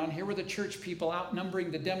rolled around, here were the church people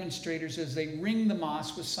outnumbering the demonstrators as they ring the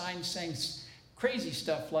mosque with signs saying crazy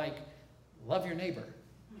stuff like, love your neighbor.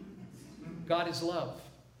 God is love.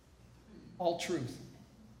 All truth.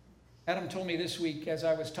 Adam told me this week as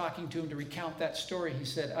I was talking to him to recount that story, he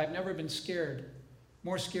said, I've never been scared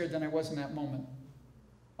more scared than I was in that moment.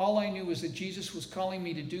 All I knew was that Jesus was calling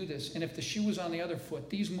me to do this, and if the shoe was on the other foot,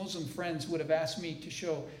 these Muslim friends would have asked me to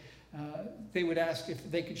show, they would ask if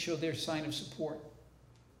they could show their sign of support.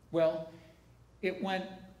 Well, it went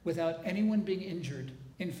without anyone being injured.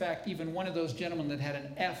 In fact, even one of those gentlemen that had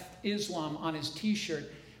an F Islam on his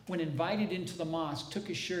t-shirt, when invited into the mosque, took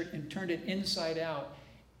his shirt and turned it inside out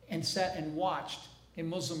and sat and watched a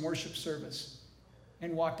Muslim worship service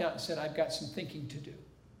and walked out and said, I've got some thinking to do.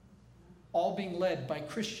 All being led by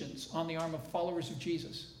Christians on the arm of followers of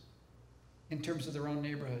Jesus in terms of their own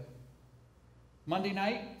neighborhood. Monday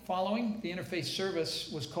night following, the interfaith service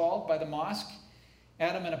was called by the mosque.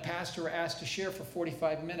 Adam and a pastor were asked to share for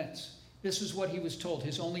 45 minutes. This is what he was told,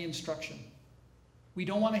 his only instruction. We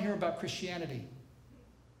don't want to hear about Christianity.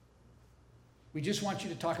 We just want you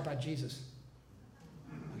to talk about Jesus.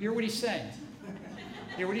 Hear what he's saying.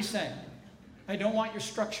 Hear what he's saying. I don't want your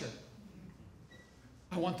structure.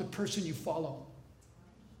 I want the person you follow.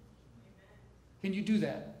 Can you do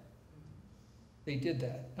that? They did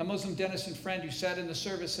that. A Muslim dentist and friend who sat in the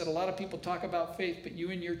service said, a lot of people talk about faith, but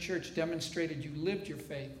you and your church demonstrated you lived your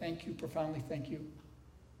faith. Thank you, profoundly thank you.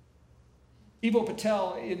 Ivo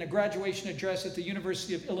Patel, in a graduation address at the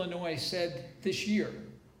University of Illinois, said this year,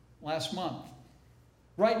 last month,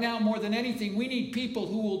 right now, more than anything, we need people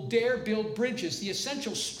who will dare build bridges. The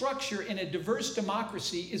essential structure in a diverse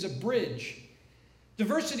democracy is a bridge.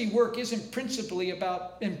 Diversity work isn't principally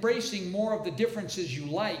about embracing more of the differences you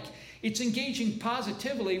like. It's engaging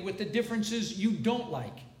positively with the differences you don't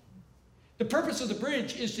like. The purpose of the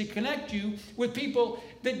bridge is to connect you with people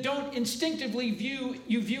that don't instinctively view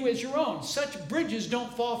you as your own. Such bridges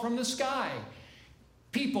don't fall from the sky.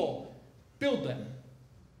 People build them.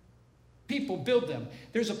 People build them.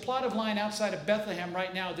 There's a plot of land outside of Bethlehem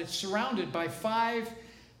right now that's surrounded by five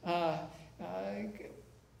of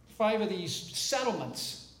these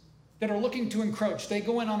settlements that are looking to encroach. They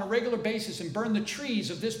go in on a regular basis and burn the trees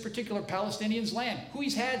of this particular Palestinian's land, who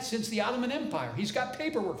he's had since the Ottoman Empire. He's got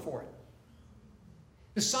paperwork for it.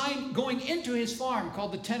 The sign going into his farm,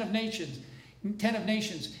 called the Tent of Nations,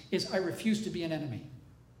 is, I refuse to be an enemy.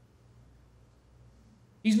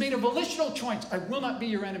 He's made a volitional choice. I will not be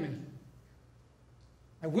your enemy.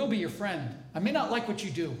 I will be your friend. I may not like what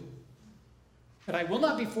you do, but I will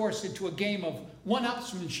not be forced into a game of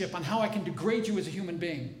one-upsmanship on how I can degrade you as a human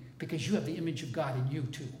being, because you have the image of God in you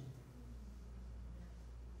too.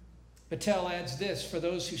 Patel adds this, for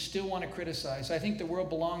those who still want to criticize, I think the world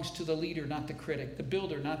belongs to the leader, not the critic, the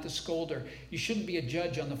builder, not the scolder. You shouldn't be a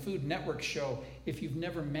judge on the Food Network show if you've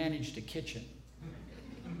never managed a kitchen.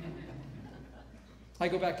 I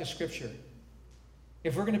go back to Scripture.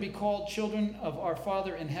 If we're going to be called children of our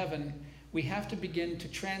Father in heaven, we have to begin to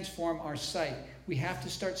transform our sight. We have to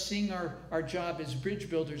start seeing our job as bridge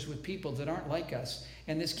builders with people that aren't like us.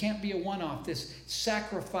 And this can't be a one-off, this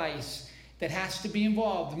sacrifice that has to be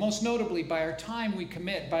involved, most notably by our time we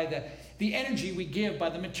commit, by the energy we give, by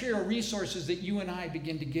the material resources that you and I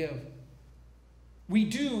begin to give. We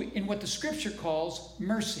do in what the Scripture calls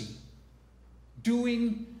mercy.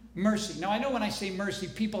 Doing mercy. Now, I know when I say mercy,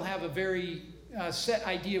 people have a very set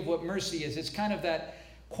idea of what mercy is. It's kind of that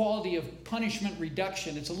quality of punishment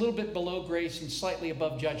reduction. It's a little bit below grace and slightly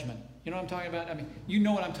above judgment. You know what I'm talking about? I mean, you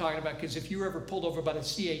know what I'm talking about, because if you were ever pulled over by the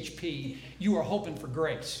CHP, you are hoping for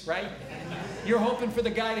grace, right? You're hoping for the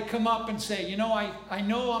guy to come up and say, you know, I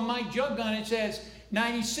know on my jug gun it says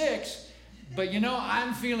 96, but you know,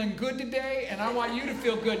 I'm feeling good today, and I want you to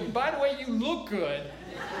feel good. And by the way, you look good,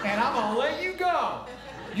 and I'm going to let you go.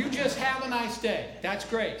 You just have a nice day. That's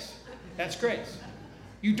grace. That's grace.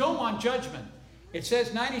 You don't want judgment. It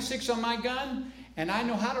says 96 on my gun, and I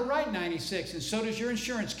know how to write 96, and so does your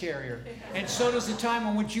insurance carrier. And so does the time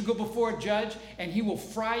on which you go before a judge, and he will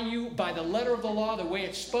fry you by the letter of the law the way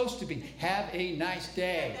it's supposed to be. Have a nice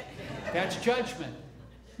day. That's judgment.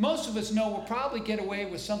 Most of us know we'll probably get away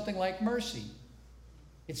with something like mercy.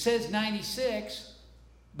 It says 96,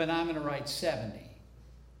 but I'm going to write 70.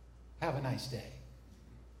 Have a nice day.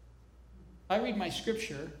 I read my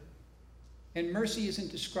Scripture, and mercy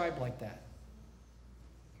isn't described like that.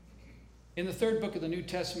 In the third book of the New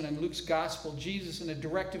Testament, in Luke's Gospel, Jesus, in a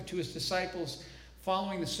directive to his disciples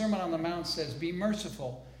following the Sermon on the Mount, says, be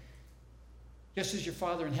merciful, just as your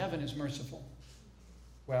Father in heaven is merciful.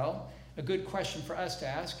 Well, a good question for us to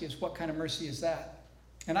ask is, what kind of mercy is that?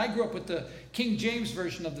 And I grew up with the King James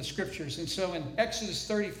Version of the Scriptures, and so in Exodus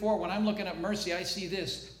 34, when I'm looking at mercy, I see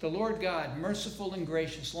this: the Lord God, merciful and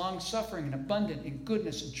gracious, long-suffering and abundant in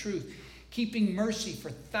goodness and truth, keeping mercy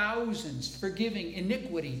for thousands, forgiving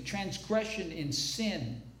iniquity, transgression, and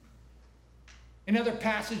sin. In other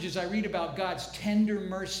passages, I read about God's tender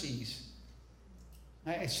mercies.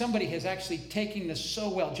 Somebody has actually taken this so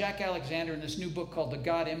well. Jack Alexander, in this new book called The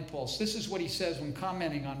God Impulse, this is what he says when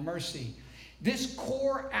commenting on mercy. This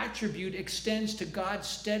core attribute extends to God's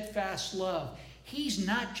steadfast love. He's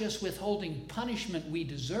not just withholding punishment we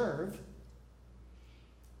deserve.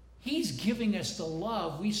 He's giving us the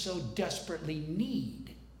love we so desperately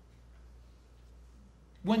need.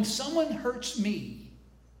 When someone hurts me,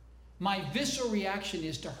 my visceral reaction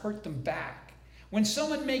is to hurt them back. When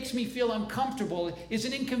someone makes me feel uncomfortable, is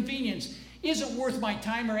an inconvenience, isn't worth my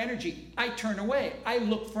time or energy, I turn away. I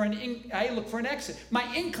look for an exit.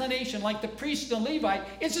 My inclination, like the priest and the Levite,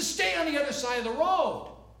 is to stay on the other side of the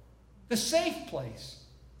road, the safe place.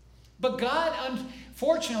 But God,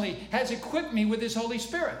 unfortunately, has equipped me with His Holy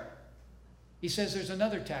Spirit. He says there's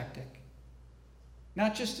another tactic.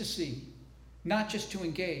 Not just to see, not just to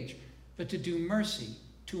engage, but to do mercy,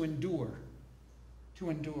 to endure. To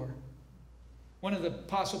endure. One of the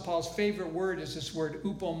Apostle Paul's favorite word is this word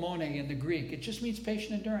upomone in the Greek. It just means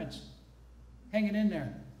patient endurance. Hang it in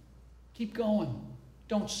there. Keep going.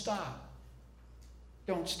 Don't stop.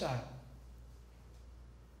 Don't stop.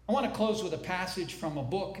 I want to close with a passage from a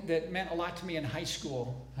book that meant a lot to me in high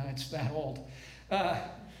school. It's that old.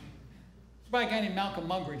 It's by a guy named Malcolm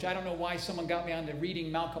Muggeridge. I don't know why someone got me onto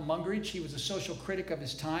reading Malcolm Muggeridge. He was a social critic of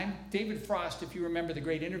his time. David Frost, if you remember the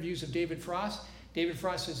great interviews of David Frost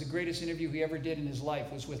says the greatest interview he ever did in his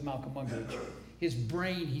life was with Malcolm Muggeridge. His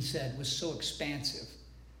brain, he said, was so expansive.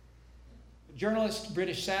 A journalist,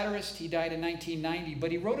 British satirist, he died in 1990,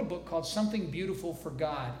 but he wrote a book called Something Beautiful for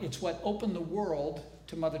God. It's what opened the world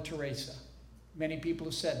to Mother Teresa. Many people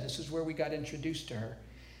have said this is where we got introduced to her.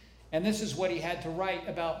 And this is what he had to write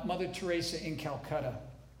about Mother Teresa in Calcutta.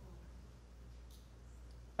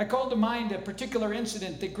 I called to mind a particular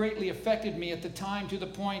incident that greatly affected me at the time, to the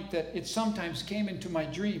point that it sometimes came into my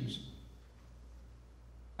dreams.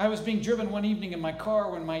 I was being driven one evening in my car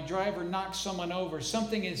when my driver knocked someone over.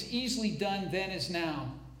 Something as easily done then as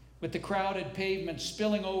now, with the crowded pavement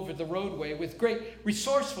spilling over the roadway, with great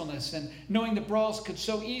resourcefulness and knowing the brawls could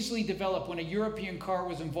so easily develop when a European car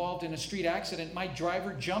was involved in a street accident. My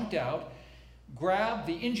driver jumped out, grabbed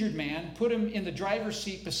the injured man, put him in the driver's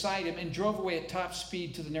seat beside him, and drove away at top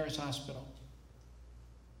speed to the nearest hospital.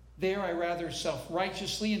 There, I rather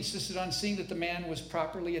self-righteously insisted on seeing that the man was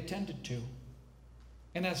properly attended to.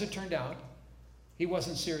 And as it turned out, he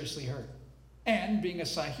wasn't seriously hurt. And being a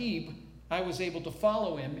sahib, I was able to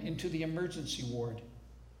follow him into the emergency ward.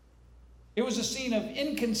 It was a scene of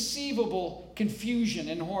inconceivable confusion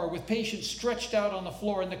and horror, with patients stretched out on the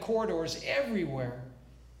floor in the corridors everywhere.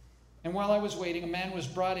 And while I was waiting, a man was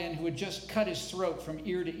brought in who had just cut his throat from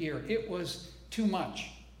ear to ear. It was too much.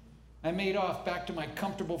 I made off back to my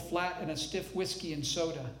comfortable flat and a stiff whiskey and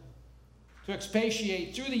soda, to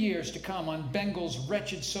expatiate through the years to come on Bengal's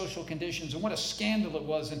wretched social conditions and what a scandal it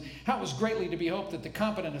was, and how it was greatly to be hoped that the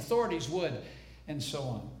competent authorities would, and so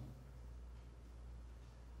on.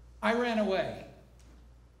 I ran away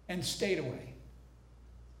and stayed away.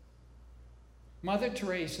 Mother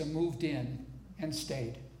Teresa moved in and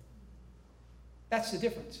stayed. That's the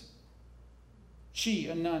difference. She,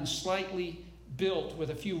 a nun, slightly built with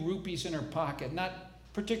a few rupees in her pocket, not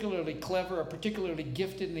particularly clever or particularly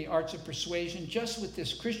gifted in the arts of persuasion, just with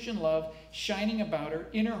this Christian love shining about her,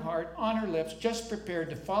 in her heart, on her lips, just prepared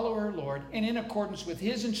to follow her Lord, and in accordance with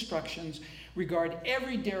His instructions, regard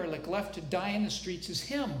every derelict left to die in the streets as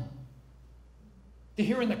Him. To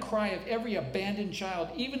hear in the cry of every abandoned child,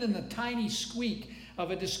 even in the tiny squeak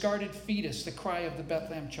of a discarded fetus, the cry of the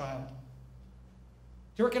Bethlehem child.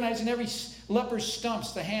 To recognize in every leper's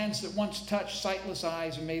stumps the hands that once touched sightless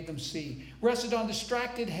eyes and made them see, rested on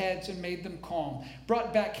distracted heads and made them calm,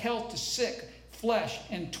 brought back health to sick flesh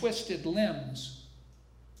and twisted limbs.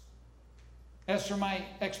 As for my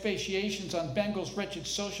expatiations on Bengal's wretched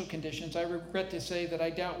social conditions, I regret to say that I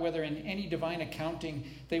doubt whether in any divine accounting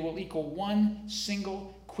they will equal one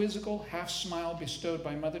single quizzical half-smile bestowed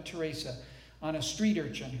by Mother Teresa on a street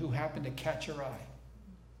urchin who happened to catch her eye.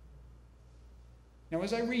 Now,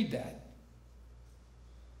 as I read that,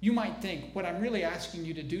 you might think what I'm really asking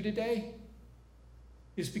you to do today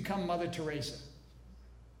is become Mother Teresa.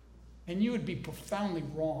 And you would be profoundly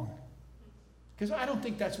wrong. Because I don't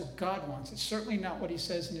think that's what God wants. It's certainly not what He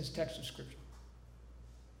says in His text of Scripture.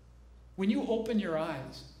 When you open your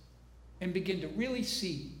eyes and begin to really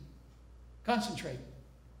see, concentrate,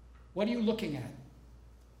 what are you looking at?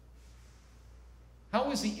 How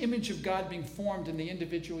is the image of God being formed in the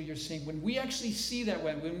individual you're seeing? When we actually see that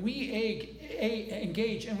way, when we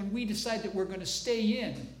engage, and when we decide that we're going to stay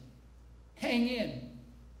in, hang in,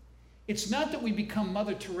 it's not that we become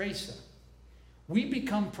Mother Teresa. We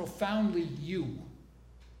become profoundly you.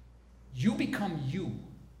 You become you,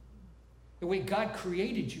 the way God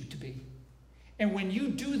created you to be. And when you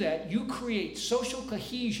do that, you create social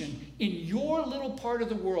cohesion in your little part of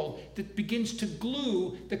the world that begins to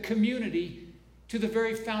glue the community to the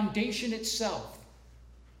very foundation itself.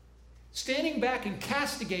 Standing back and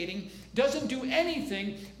castigating doesn't do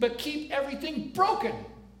anything but keep everything broken.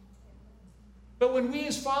 But when we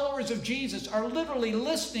as followers of Jesus are literally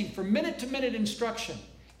listening for minute-to-minute instruction,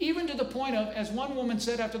 even to the point of, as one woman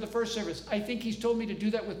said after the first service, I think he's told me to do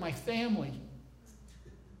that with my family.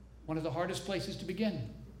 One of the hardest places to begin,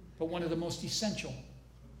 but one of the most essential.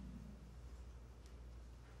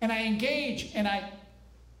 And I engage, and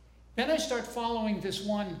then I start following this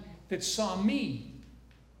one that saw me,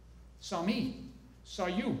 saw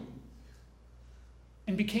you,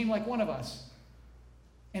 and became like one of us,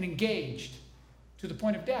 and engaged to the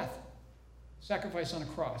point of death, sacrifice on a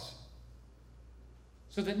cross.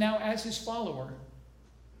 So that now, as his follower,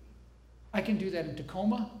 I can do that in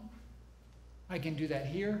Tacoma. I can do that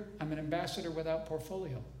here. I'm an ambassador without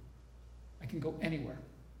portfolio. I can go anywhere.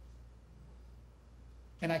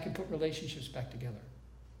 And I can put relationships back together,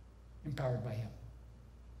 empowered by him.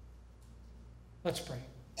 Let's pray.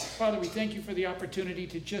 Father, we thank you for the opportunity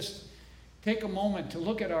to just take a moment to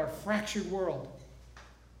look at our fractured world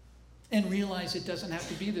and realize it doesn't have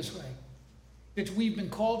to be this way. That we've been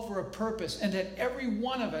called for a purpose, and that every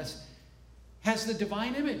one of us has the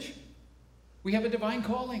divine image. We have a divine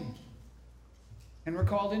calling. And we're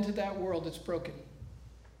called into that world that's broken,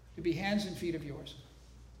 to be hands and feet of yours.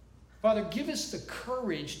 Father, give us the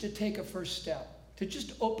courage to take a first step, to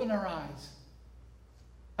just open our eyes.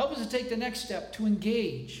 Help us to take the next step, to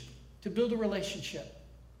engage, to build a relationship,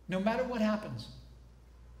 no matter what happens.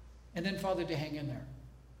 And then, Father, to hang in there.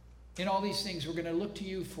 In all these things, we're going to look to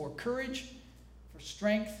you for courage, for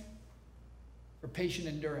strength, for patient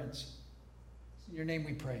endurance. In your name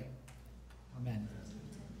we pray. Amen.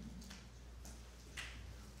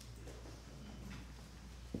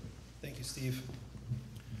 Thank you, Steve.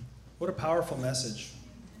 What a powerful message.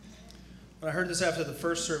 When I heard this after the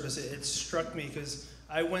first service, it struck me because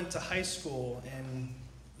I went to high school and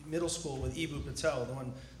middle school with Ibu Patel, the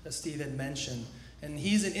one that Steve had mentioned. And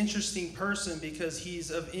he's an interesting person because he's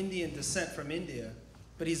of Indian descent from India,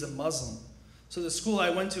 but he's a Muslim. So the school I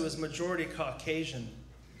went to was majority Caucasian.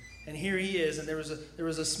 And here he is, and there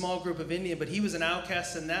was a small group of Indian, but he was an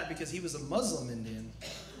outcast in that because he was a Muslim Indian.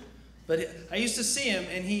 But I used to see him,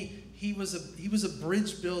 and he was a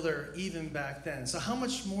bridge builder even back then. So how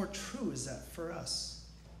much more true is that for us?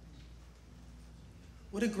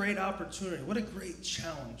 What a great opportunity. What a great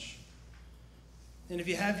challenge. And if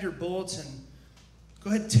you have your bulletin, go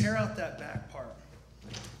ahead and tear out that back part.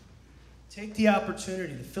 Take the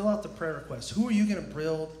opportunity to fill out the prayer request. Who are you going to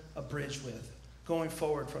build a bridge with going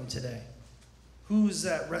forward from today? Who is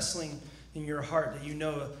that wrestling in your heart that you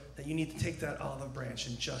know that you need to take that olive branch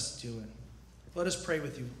and just do it? Let us pray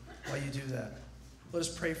with you while you do that. Let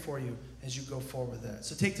us pray for you as you go forward with that.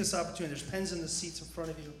 So take this opportunity. There's pens in the seats in front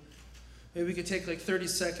of you. Maybe we could take like 30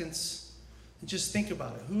 seconds and just think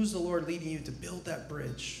about it. Who's the Lord leading you to build that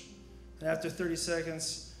bridge? And after 30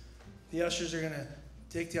 seconds, the ushers are going to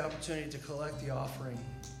take the opportunity to collect the offering.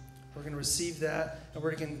 We're going to receive that, and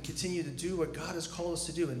we're going to continue to do what God has called us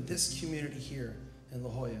to do in this community here in La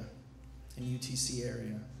Jolla, in UTC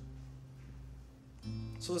area.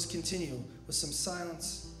 So let's continue with some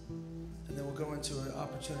silence, and then we'll go into an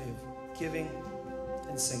opportunity of giving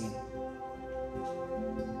and singing.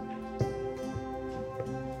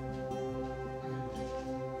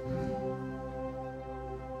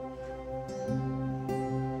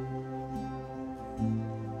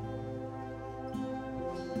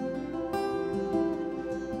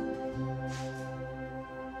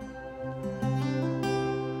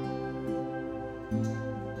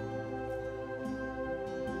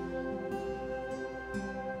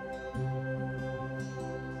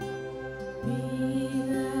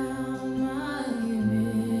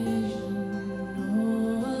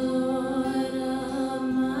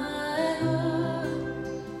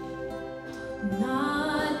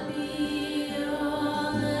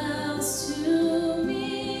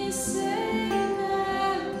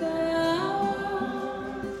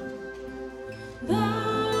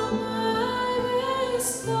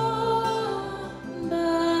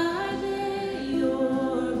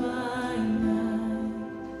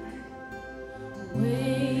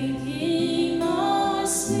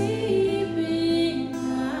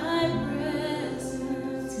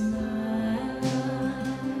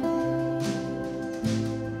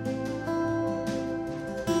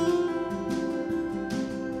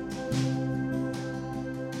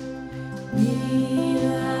 Be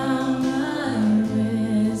thou my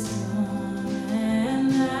wisdom.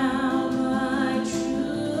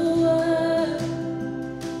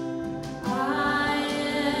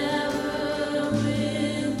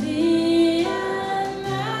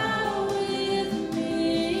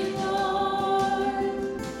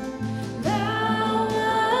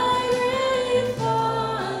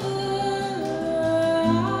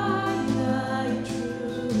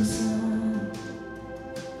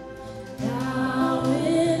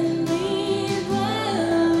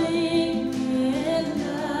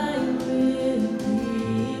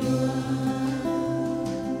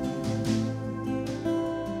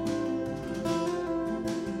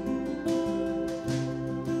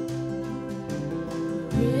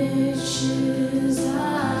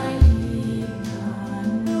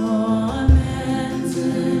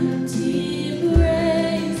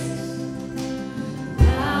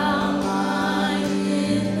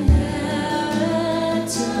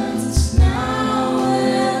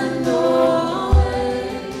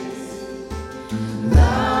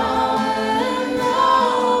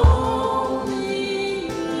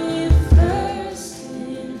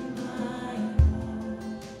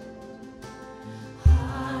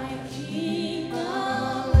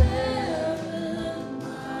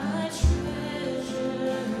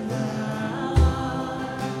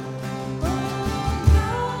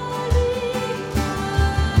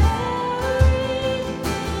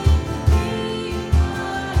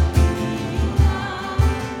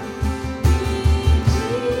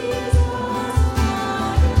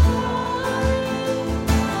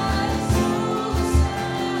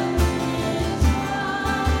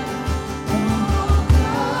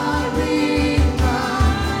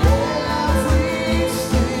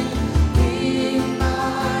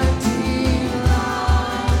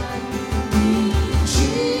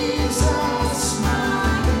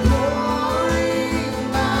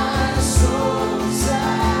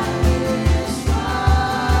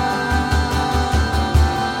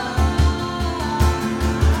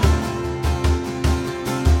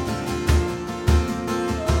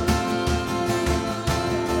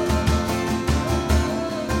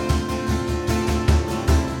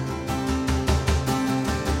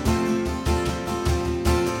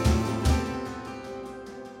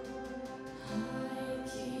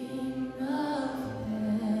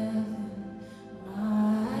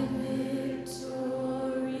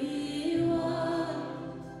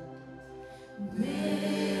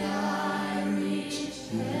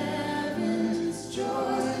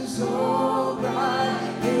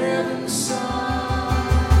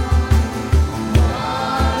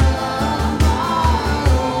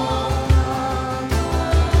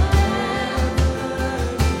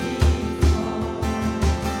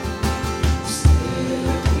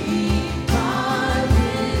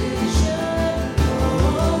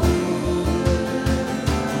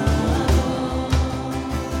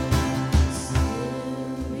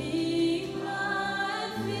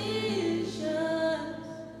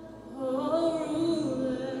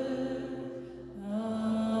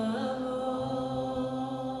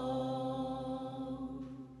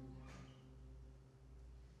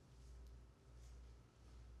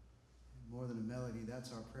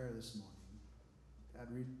 this morning. God,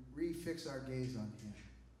 refix our gaze on him.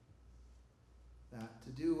 That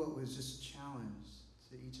to do what was just a challenge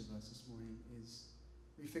to each of us this morning is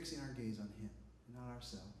refixing our gaze on him and not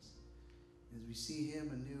ourselves. As we see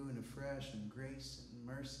him anew and afresh in grace and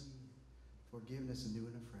mercy, forgiveness anew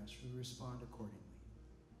and afresh, we respond accordingly.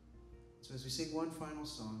 So as we sing one final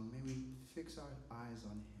song, may we fix our eyes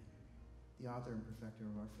on him, the author and perfecter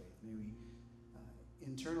of our faith. May we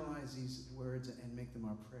internalize these words and make them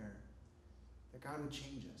our prayer, that God would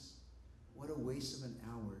change us. What a waste of an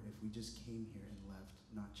hour if we just came here and left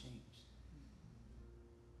not changed.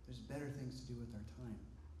 There's better things to do with our time.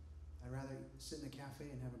 I'd rather sit in a cafe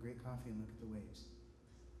and have a great coffee and look at the waves.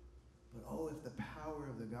 But oh, if the power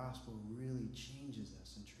of the gospel really changes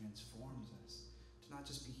us and transforms us to not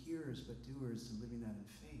just be hearers but doers, to living that in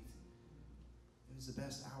faith, it is the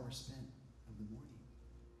best hour spent of the morning.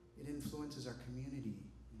 It influences our community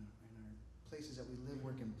and our places that we live,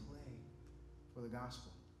 work, and play for the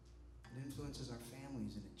gospel. It influences our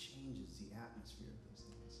families, and it changes the atmosphere of those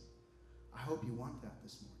things. I hope you want that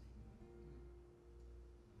this morning.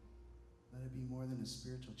 Let it be more than a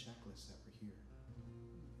spiritual checklist that we're here,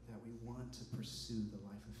 that we want to pursue the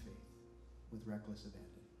life of faith with reckless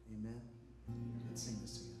abandon. Amen? Let's sing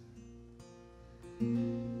this together.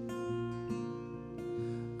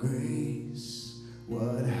 Grace,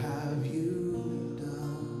 what have you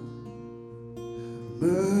done?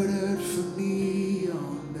 Murdered for me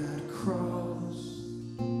on that cross,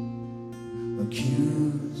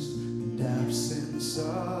 accused in absence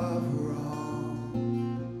of wrong,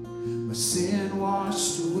 my sin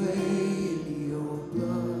washed away in your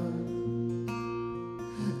blood,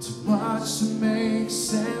 too much to make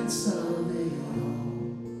sense of it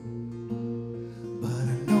all, but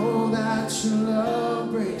I know that your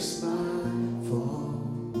love breaks my fall.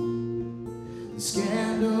 The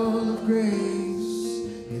scandal of grace,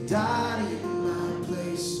 you died in my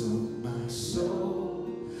place, so my soul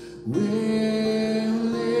will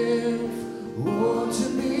live. Oh, to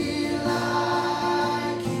be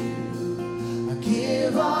like you, I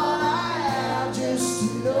give all I have just to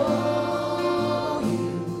know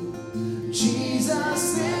you. Jesus,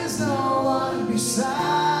 there's no one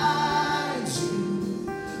besides you.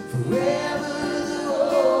 Forever the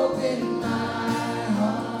hope in my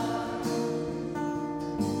heart.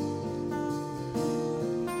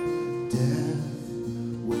 Death,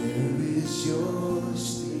 where is your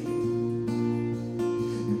sting?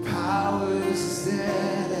 Your power is as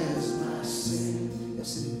dead as my sin.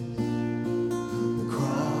 Yes, it is. The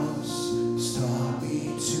cross has taught me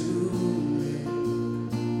to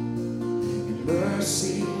live. In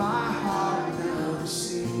mercy, my heart now to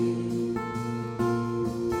sing.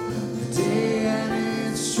 The day and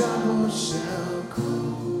its trouble shall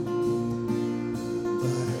come,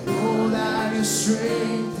 but I know that your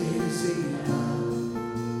strength is enough.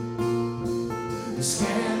 The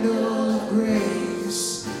scandal of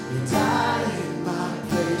grace, you died in my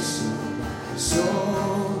place, so my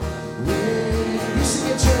soul will. You sing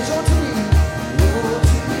it, church, oh to me,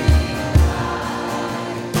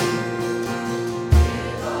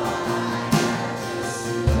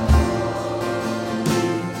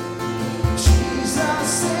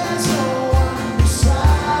 Jesus, there's no one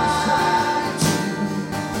beside you.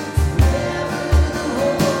 Forever the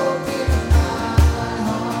hope in my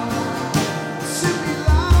heart. To be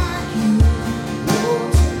like you, oh,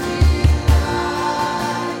 to be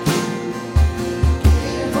like you.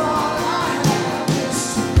 Give all I have just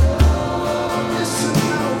to know you.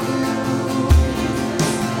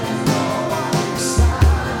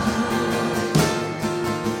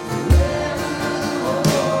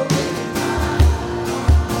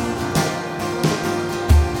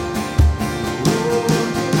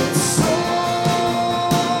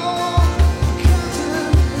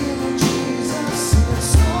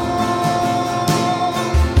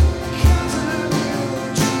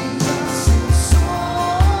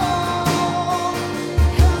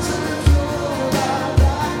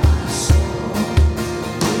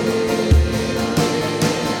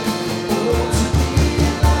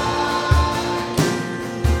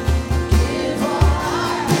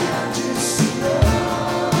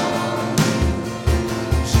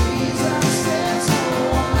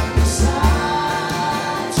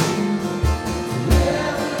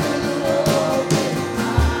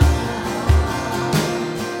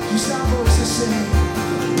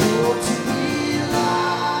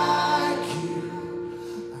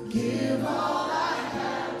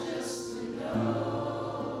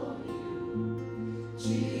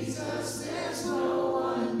 No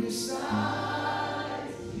one beside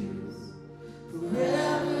you.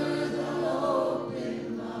 Forever the hope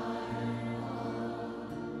in my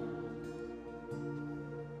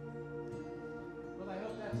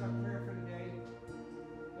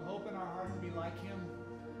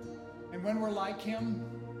And when we're like him,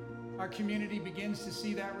 our community begins to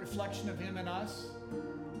see that reflection of him in us,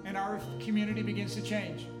 and our community begins to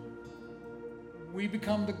change. We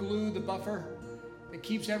become the glue, the buffer that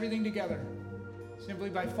keeps everything together,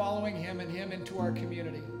 simply by following him and him into our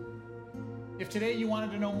community. If today you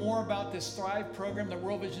wanted to know more about this Thrive program that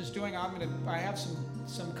World Vision is doing, I have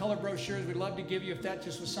some color brochures we'd love to give you if that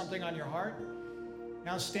just was something on your heart.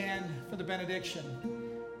 Now stand for the benediction.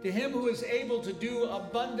 To him who is able to do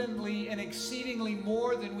abundantly and exceedingly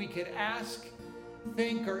more than we could ask,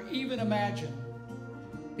 think, or even imagine.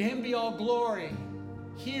 To him be all glory,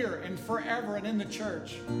 here and forever and in the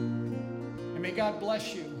church. And may God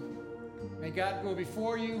bless you. May God go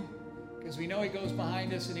before you, because we know he goes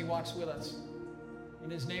behind us and he walks with us. In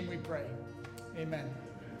his name we pray. Amen.